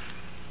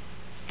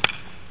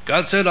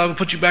 God said, I will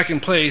put you back in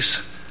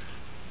place,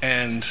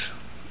 and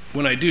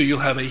when I do, you'll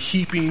have a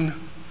heaping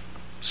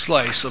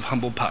slice of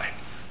humble pie.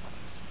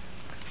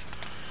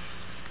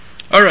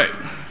 All right.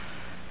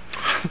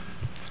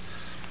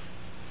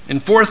 In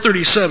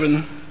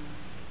 437,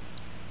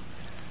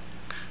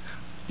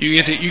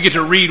 you get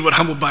to read what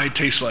humble pie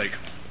tastes like.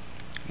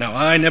 Now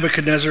I,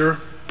 Nebuchadnezzar,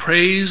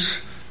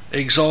 praise,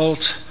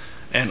 exalt,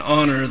 and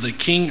honor the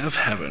King of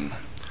heaven,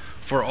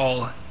 for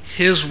all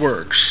his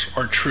works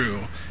are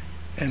true,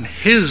 and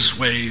his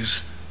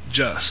ways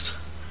just.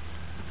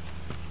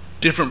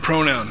 Different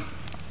pronoun.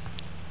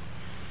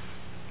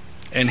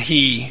 And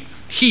he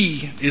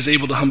is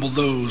able to humble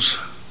those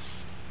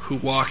who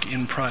walk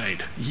in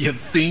pride. You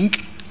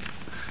think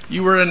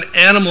you were an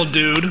animal,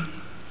 dude?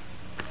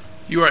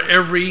 You are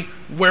every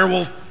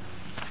werewolf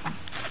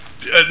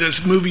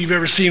this movie you've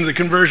ever seen, The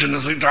Conversion.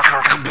 It's like,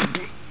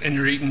 and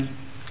you're eating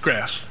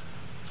grass.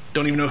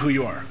 Don't even know who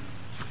you are.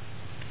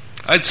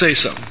 I'd say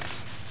so.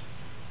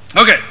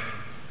 Okay.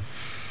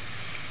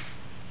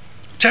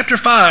 Chapter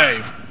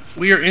 5.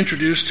 We are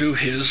introduced to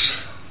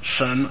his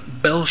son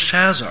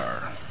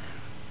Belshazzar.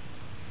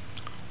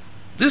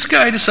 This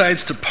guy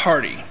decides to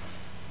party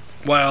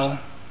while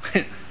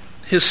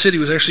his city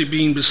was actually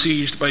being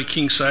besieged by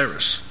King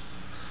Cyrus.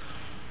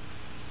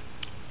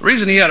 The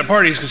reason he had a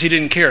party is because he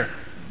didn't care.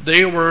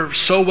 They were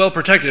so well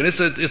protected.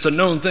 It's a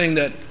known thing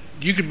that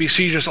you could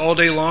besiege us all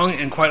day long,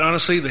 and quite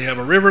honestly, they have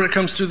a river that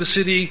comes through the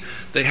city.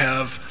 They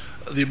have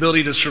the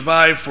ability to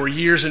survive for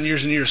years and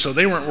years and years. So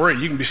they weren't worried.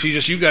 You can besiege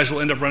us. You guys will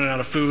end up running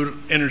out of food,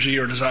 energy,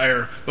 or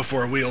desire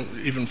before we'll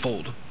even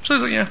fold. So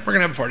he's like, yeah, we're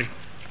going to have a party.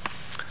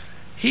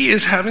 He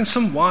is having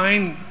some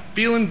wine,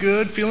 feeling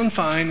good, feeling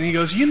fine, and he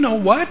goes, you know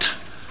what?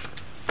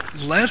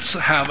 Let's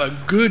have a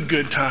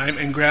good time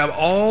and grab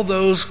all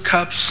those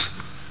cups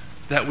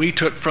that we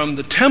took from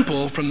the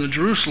temple, from the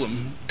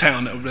Jerusalem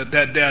town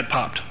that Dad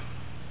popped.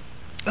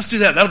 Let's do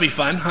that. That'll be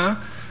fun, huh?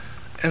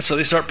 And so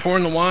they start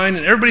pouring the wine,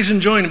 and everybody's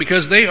enjoying it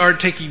because they are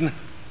taking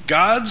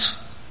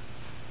God's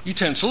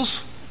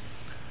utensils,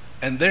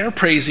 and they're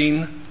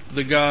praising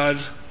their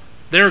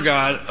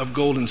God of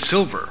gold and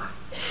silver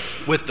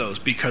with those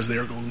because they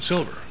are gold and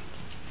silver.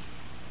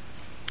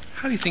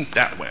 How do you think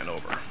that went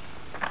over?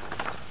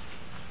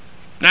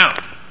 Now,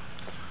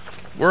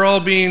 we're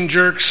all being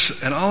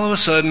jerks, and all of a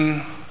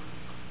sudden,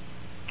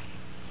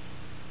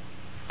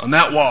 on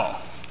that wall,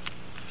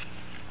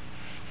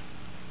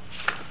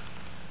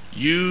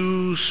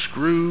 you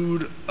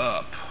screwed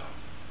up.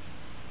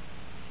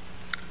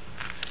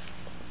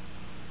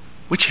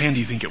 Which hand do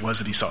you think it was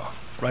that he saw?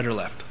 Right or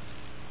left?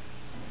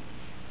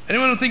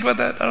 Anyone think about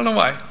that? I don't know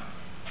why.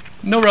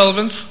 No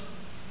relevance.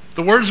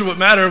 The words are what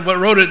matter. What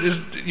wrote it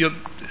is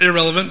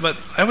irrelevant, but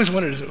I always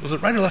wondered, was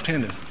it right or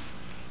left-handed?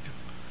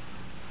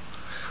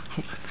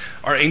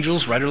 Are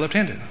angels right or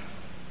left-handed?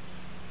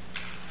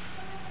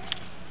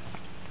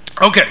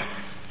 Okay.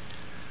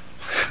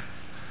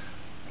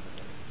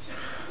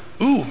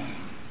 Ooh,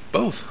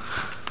 both.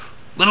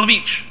 Little of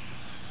each.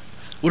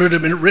 Would it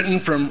have been written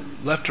from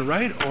left to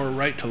right or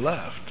right to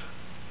left?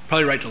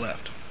 Probably right to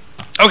left.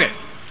 Okay.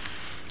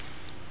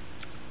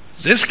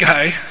 This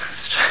guy,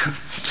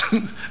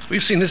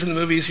 we've seen this in the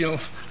movies,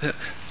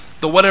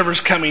 the whatever's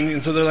coming,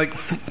 and so they're like,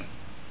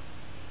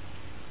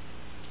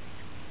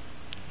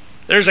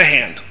 there's a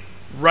hand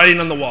writing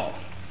on the wall.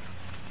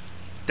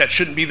 That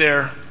shouldn't be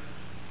there,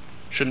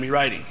 shouldn't be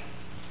writing.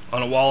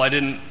 On a wall I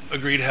didn't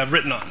agree to have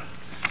written on.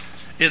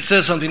 It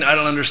says something I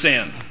don't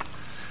understand.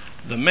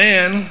 The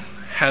man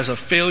has a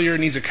failure,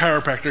 needs a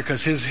chiropractor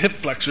because his hip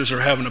flexors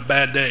are having a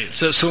bad day. It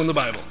says so in the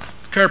Bible.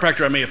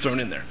 Chiropractor I may have thrown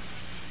in there.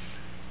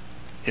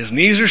 His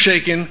knees are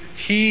shaking.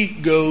 He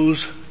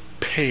goes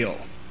pale.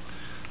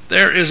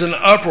 There is an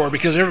uproar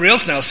because everybody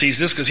else now sees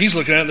this because he's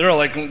looking at it. They're all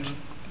like,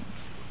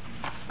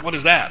 what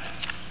is that?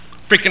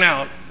 Freaking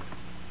out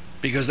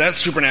because that's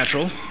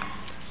supernatural.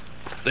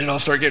 They all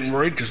start getting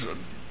worried because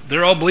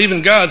they're all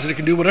believing God so they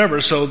can do whatever.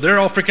 So they're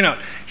all freaking out.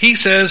 He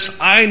says,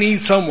 I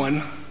need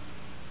someone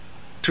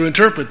to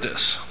interpret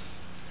this.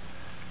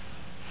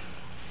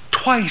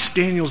 Twice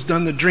Daniel's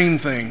done the dream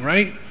thing,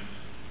 right?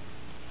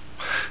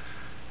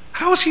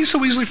 How is he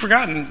so easily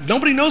forgotten?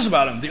 Nobody knows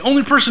about him. The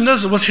only person who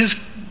does it was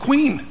his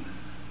queen.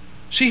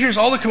 She hears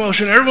all the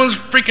commotion. Everyone's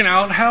freaking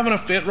out, having a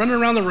fit, running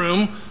around the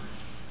room.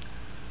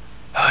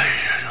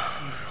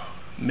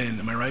 Men,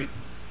 am I right?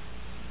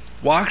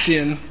 Walks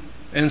in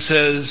and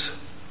says,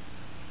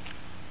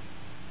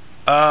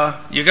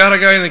 you got a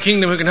guy in the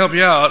kingdom who can help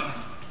you out.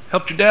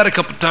 Helped your dad a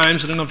couple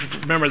times. I don't know if you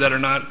remember that or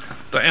not.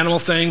 The animal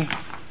thing,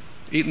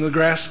 eating the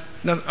grass.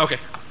 No, okay.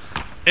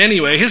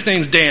 Anyway, his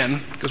name's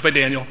Dan. Goes by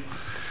Daniel.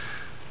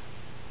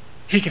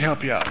 He can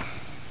help you out.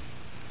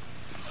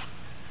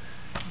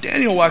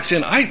 Daniel walks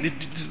in.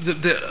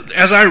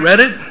 As I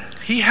read it,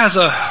 he has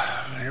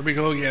here we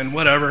go again,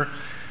 whatever.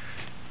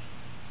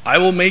 I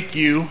will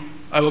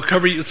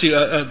cover you, let's see,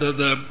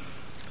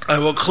 I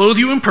will clothe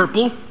you in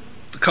purple.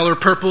 The color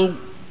purple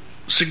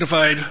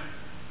signified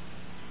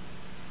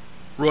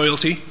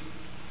royalty,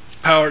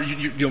 power,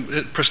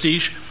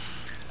 prestige,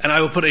 and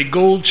I will put a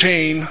gold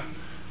chain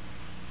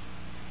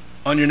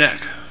on your neck.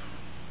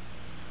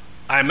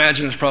 I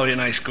imagine it's probably a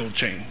nice gold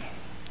chain.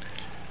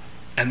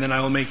 And then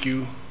I will make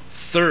you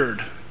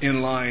third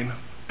in line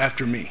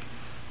after me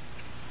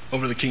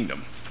over the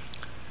kingdom.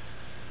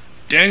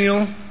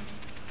 Daniel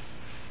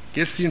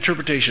gets the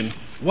interpretation.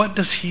 What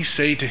does he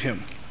say to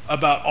him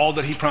about all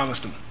that he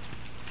promised him?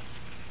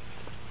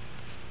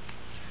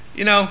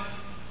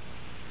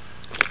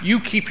 You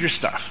keep your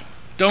stuff.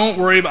 Don't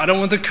worry about, I don't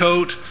want the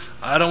coat.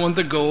 I don't want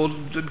the gold.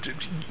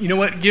 You know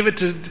what?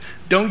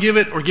 Don't give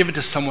it, or give it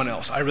to someone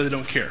else. I really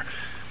don't care.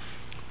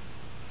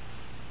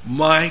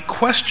 My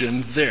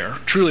question there,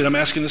 truly, I'm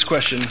asking this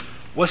question,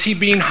 was he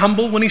being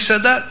humble when he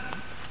said that?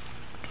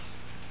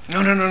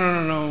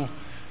 No.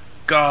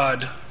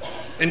 God.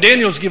 And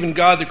Daniel's given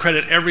God the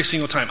credit every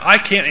single time. I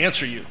can't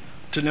answer you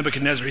to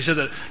Nebuchadnezzar. He said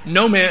that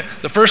no man,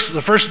 the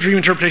first dream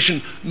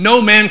interpretation,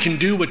 no man can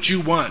do what you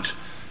want.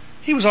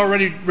 He was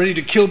already ready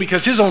to kill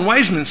because his own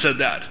wise men said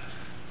that.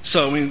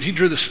 So he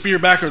drew the spear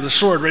back or the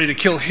sword ready to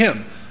kill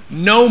him.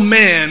 No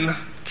man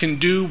can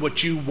do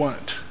what you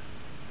want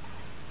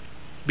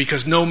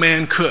because no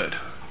man could.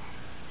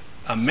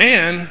 A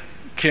man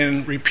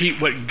can repeat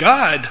what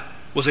God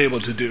was able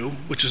to do,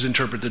 which is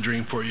interpret the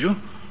dream for you.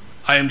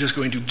 I am just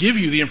going to give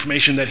you the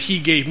information that he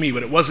gave me,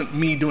 but it wasn't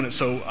me doing it,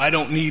 so I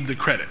don't need the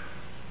credit.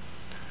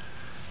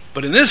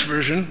 But in this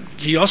version,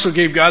 he also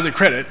gave God the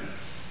credit.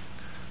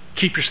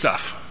 Keep your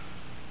stuff.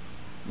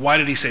 Why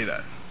did he say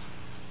that?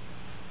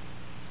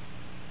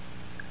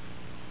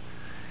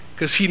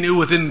 Because he knew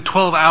within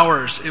 12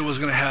 hours it was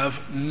going to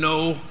have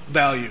no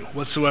value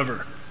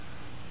whatsoever.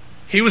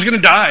 He was going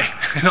to die.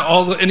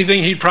 And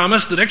anything he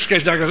promised, the next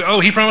guy's not going to say, oh,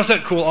 he promised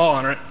that? Cool, I'll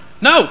honor it.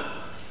 No.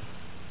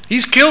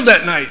 He's killed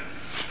that night.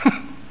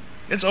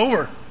 It's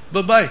over.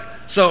 Bye-bye.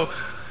 So,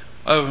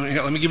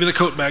 let me give you the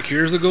coat back.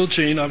 Here's the gold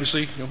chain,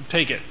 obviously.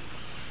 Take it.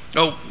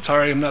 Oh,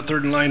 sorry, I'm not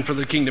third in line for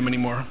the kingdom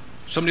anymore.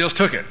 Somebody else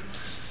took it.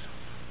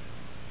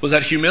 Was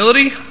that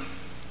humility?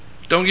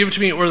 Don't give it to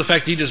me, or the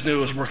fact that he just knew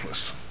it was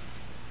worthless?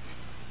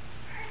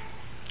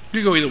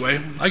 You go either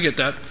way. I get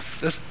that.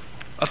 That's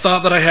a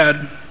thought that I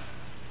had.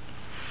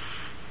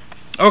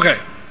 Okay.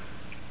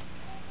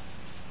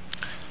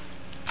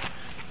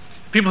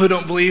 People who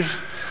don't believe,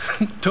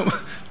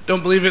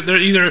 don't believe it. They're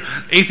either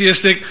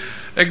atheistic,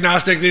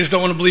 agnostic. They just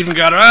don't want to believe in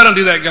God, or I don't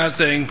do that God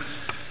thing,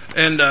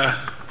 and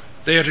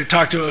they have to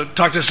talk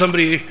to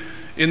somebody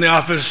in the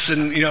office,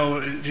 and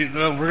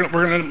we're going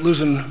to end up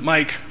losing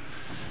Mike.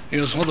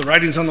 Well, the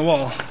writing's on the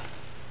wall.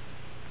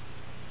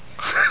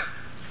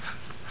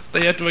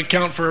 They have to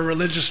account for a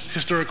religious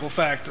historical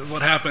fact of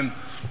what happened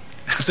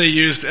they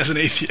used as an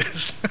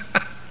atheist.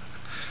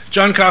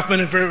 John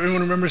Kaufman, if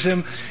everyone remembers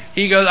him,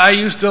 he goes, I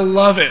used to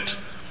love it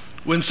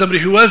when somebody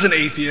who was an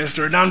atheist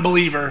or a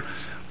non-believer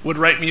would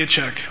write me a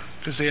check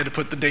because they had to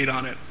put the date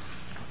on it.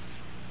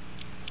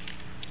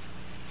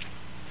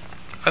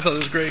 I thought it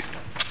was great.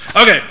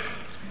 Okay.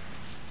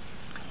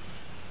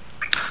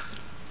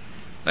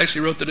 I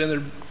actually wrote that in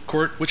their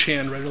court. Which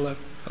hand, right or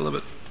left? I love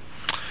it.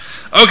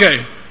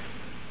 Okay.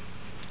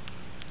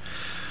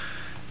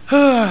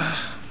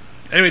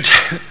 Anyway,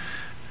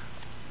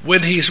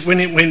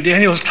 when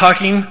Daniel's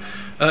talking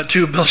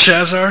to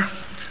Belshazzar,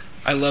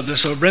 I love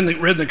this. So I read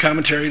in the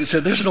commentary, it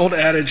said, there's an old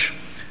adage.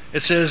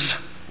 It says,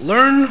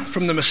 learn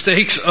from the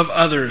mistakes of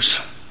others.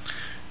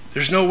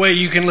 There's no way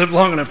you can live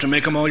long enough to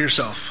make them all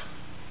yourself.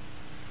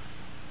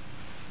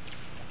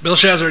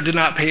 Belshazzar did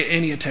not pay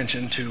any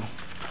attention to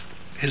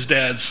his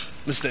dad's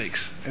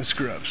mistakes and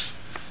screw-ups.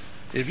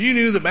 If you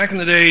knew that back in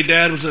the day,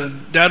 dad was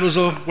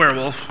a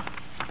werewolf,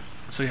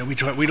 so yeah,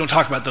 we don't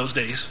talk about those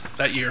days,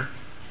 that year,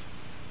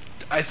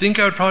 I think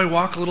I would probably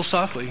walk a little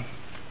softly,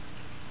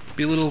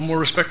 be a little more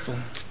respectful.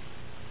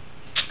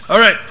 All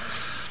right,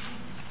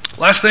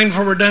 last thing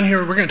before we're done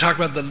here, we're going to talk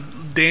about the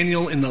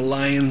Daniel in the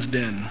lion's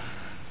den.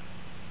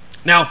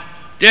 Now,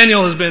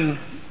 Daniel has been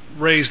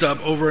raised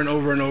up over and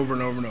over and over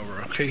and over and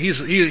over. Okay,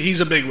 he's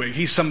a bigwig.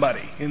 He's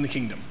somebody in the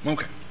kingdom.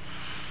 Okay.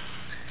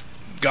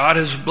 God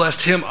has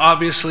blessed him,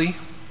 obviously.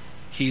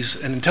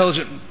 He's an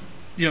intelligent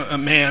a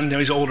man. Now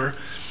he's older.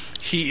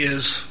 He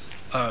is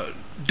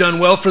done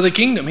well for the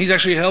kingdom. He's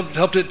actually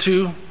helped it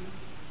to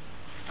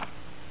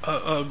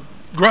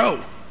grow.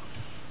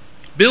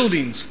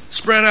 Buildings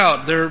spread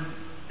out. Their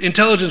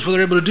intelligence, what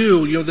they're able to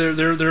do,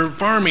 their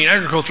farming,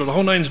 agriculture, the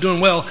whole nine's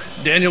doing well.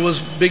 Daniel was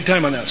big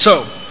time on that.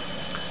 So,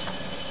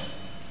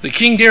 the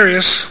King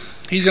Darius,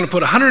 he's going to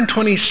put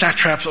 120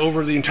 satraps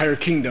over the entire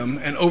kingdom,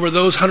 and over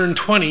those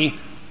 120,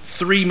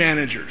 3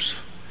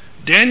 managers.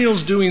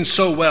 Daniel's doing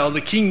so well,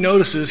 the king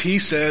notices, he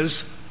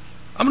says,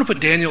 I'm going to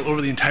put Daniel over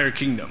the entire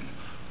kingdom.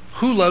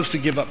 Who loves to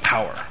give up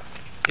power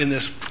in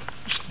these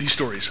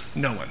stories?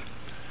 No one.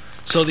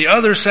 So the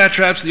other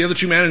satraps, the other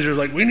 2 managers are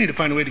like, we need to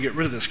find a way to get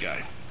rid of this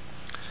guy.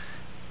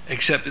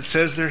 Except it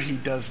says there he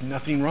does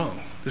nothing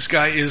wrong. This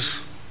guy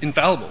is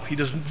infallible. He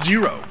does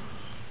 0.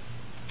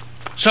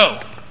 So,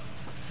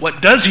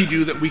 what does he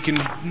do that we can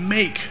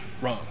make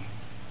wrong?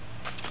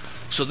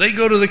 So they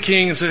go to the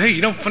king and say, hey,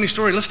 funny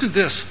story, let's do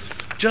this.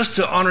 Just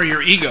to honor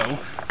your ego,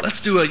 let's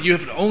do you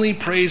have to only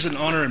praise and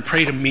honor and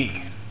pray to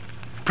me.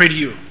 Pray to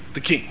you,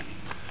 the king.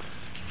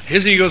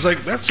 His ego's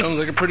like, that sounds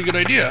like a pretty good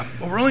idea.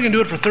 Well, we're only going to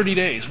do it for 30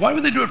 days. Why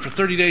would they do it for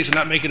 30 days and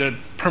not make it a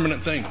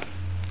permanent thing?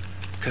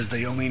 Because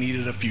they only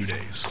needed a few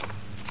days.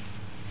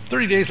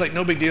 30 days, like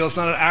no big deal. It's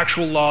not an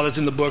actual law that's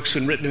in the books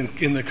and written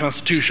in the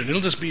Constitution.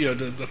 It'll just be a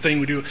thing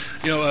we do,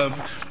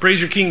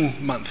 praise your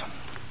king month.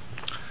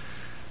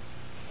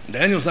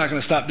 Daniel's not going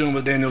to stop doing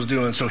what Daniel's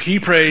doing. So he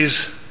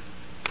prays,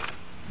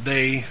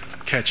 they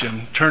catch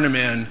him, turn him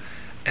in,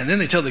 and then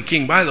they tell the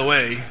king, by the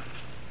way,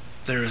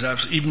 there is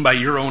even by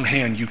your own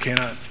hand, you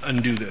cannot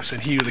undo this.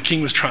 And the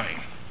king was trying.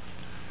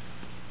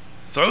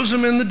 Throws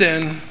him in the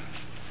den,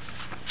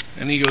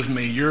 and he goes,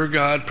 may your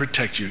God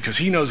protect you, because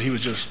he knows he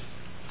was just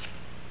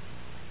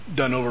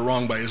done over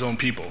wrong by his own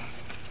people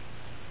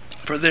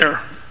for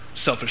their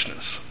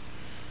selfishness.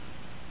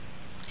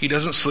 He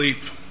doesn't sleep.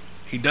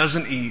 He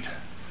doesn't eat.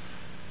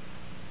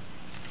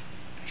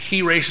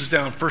 He races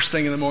down first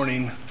thing in the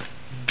morning,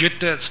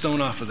 get that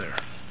stone off of there.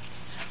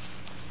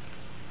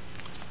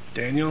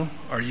 Daniel,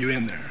 are you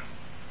in there?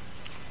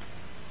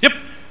 Yep,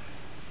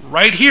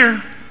 right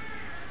here.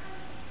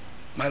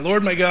 My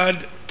Lord, my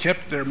God,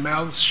 kept their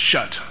mouths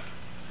shut.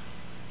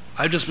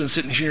 I've just been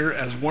sitting here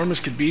as warm as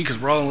could be because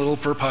we're all in a little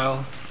fur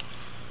pile,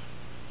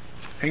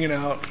 hanging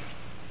out,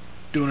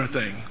 doing our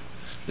thing.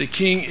 The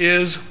king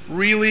is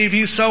relieved.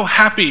 He's so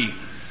happy.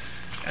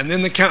 And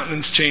then the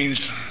countenance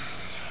changed.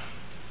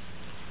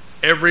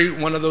 Every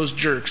one of those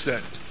jerks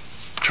that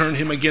turned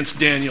him against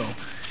Daniel,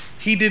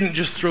 he didn't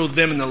just throw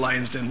them in the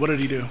lion's den. What did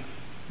he do?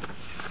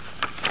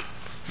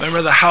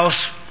 Remember the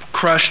house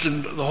crushed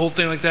and the whole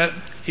thing like that?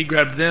 He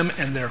grabbed them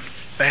and their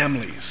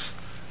families.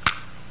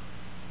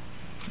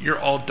 You're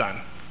all done.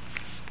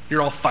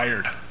 You're all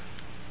fired.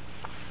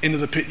 Into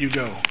the pit you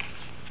go.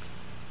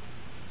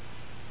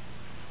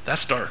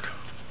 That's dark.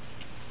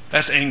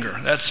 That's anger.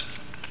 That's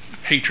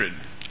hatred.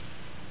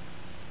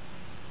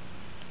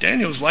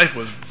 Daniel's life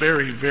was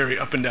very, very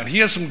up and down. He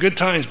had some good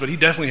times, but he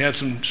definitely had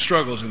some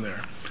struggles in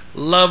there.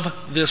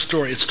 Love this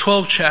story. It's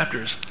 12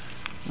 chapters.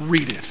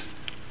 Read it.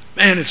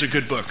 Man, it's a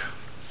good book.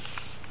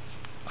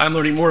 I'm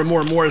learning more and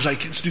more and more as I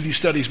do these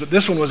studies, but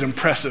this one was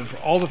impressive.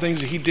 All the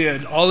things that he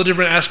did, all the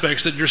different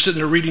aspects that you're sitting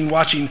there reading,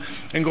 watching,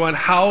 and going,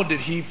 how did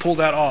he pull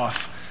that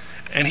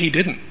off? And he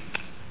didn't.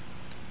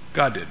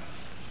 God did.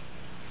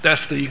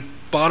 That's the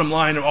bottom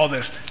line of all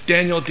this.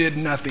 Daniel did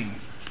nothing.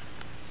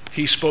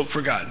 He spoke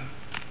for God.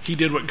 He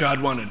did what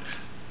God wanted.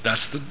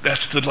 That's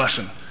the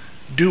lesson.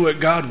 Do what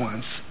God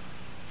wants.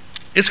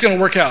 It's going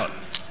to work out,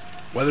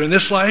 whether in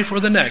this life or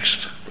the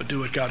next, but do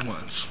what God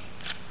wants.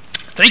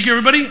 Thank you,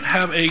 everybody.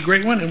 Have a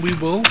great one, and we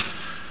will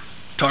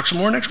talk some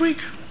more next week.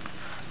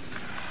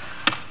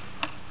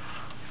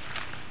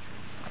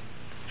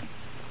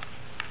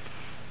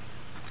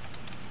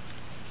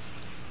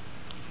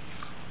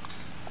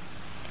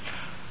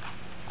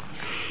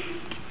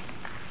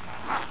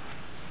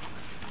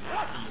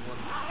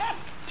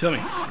 Tell me.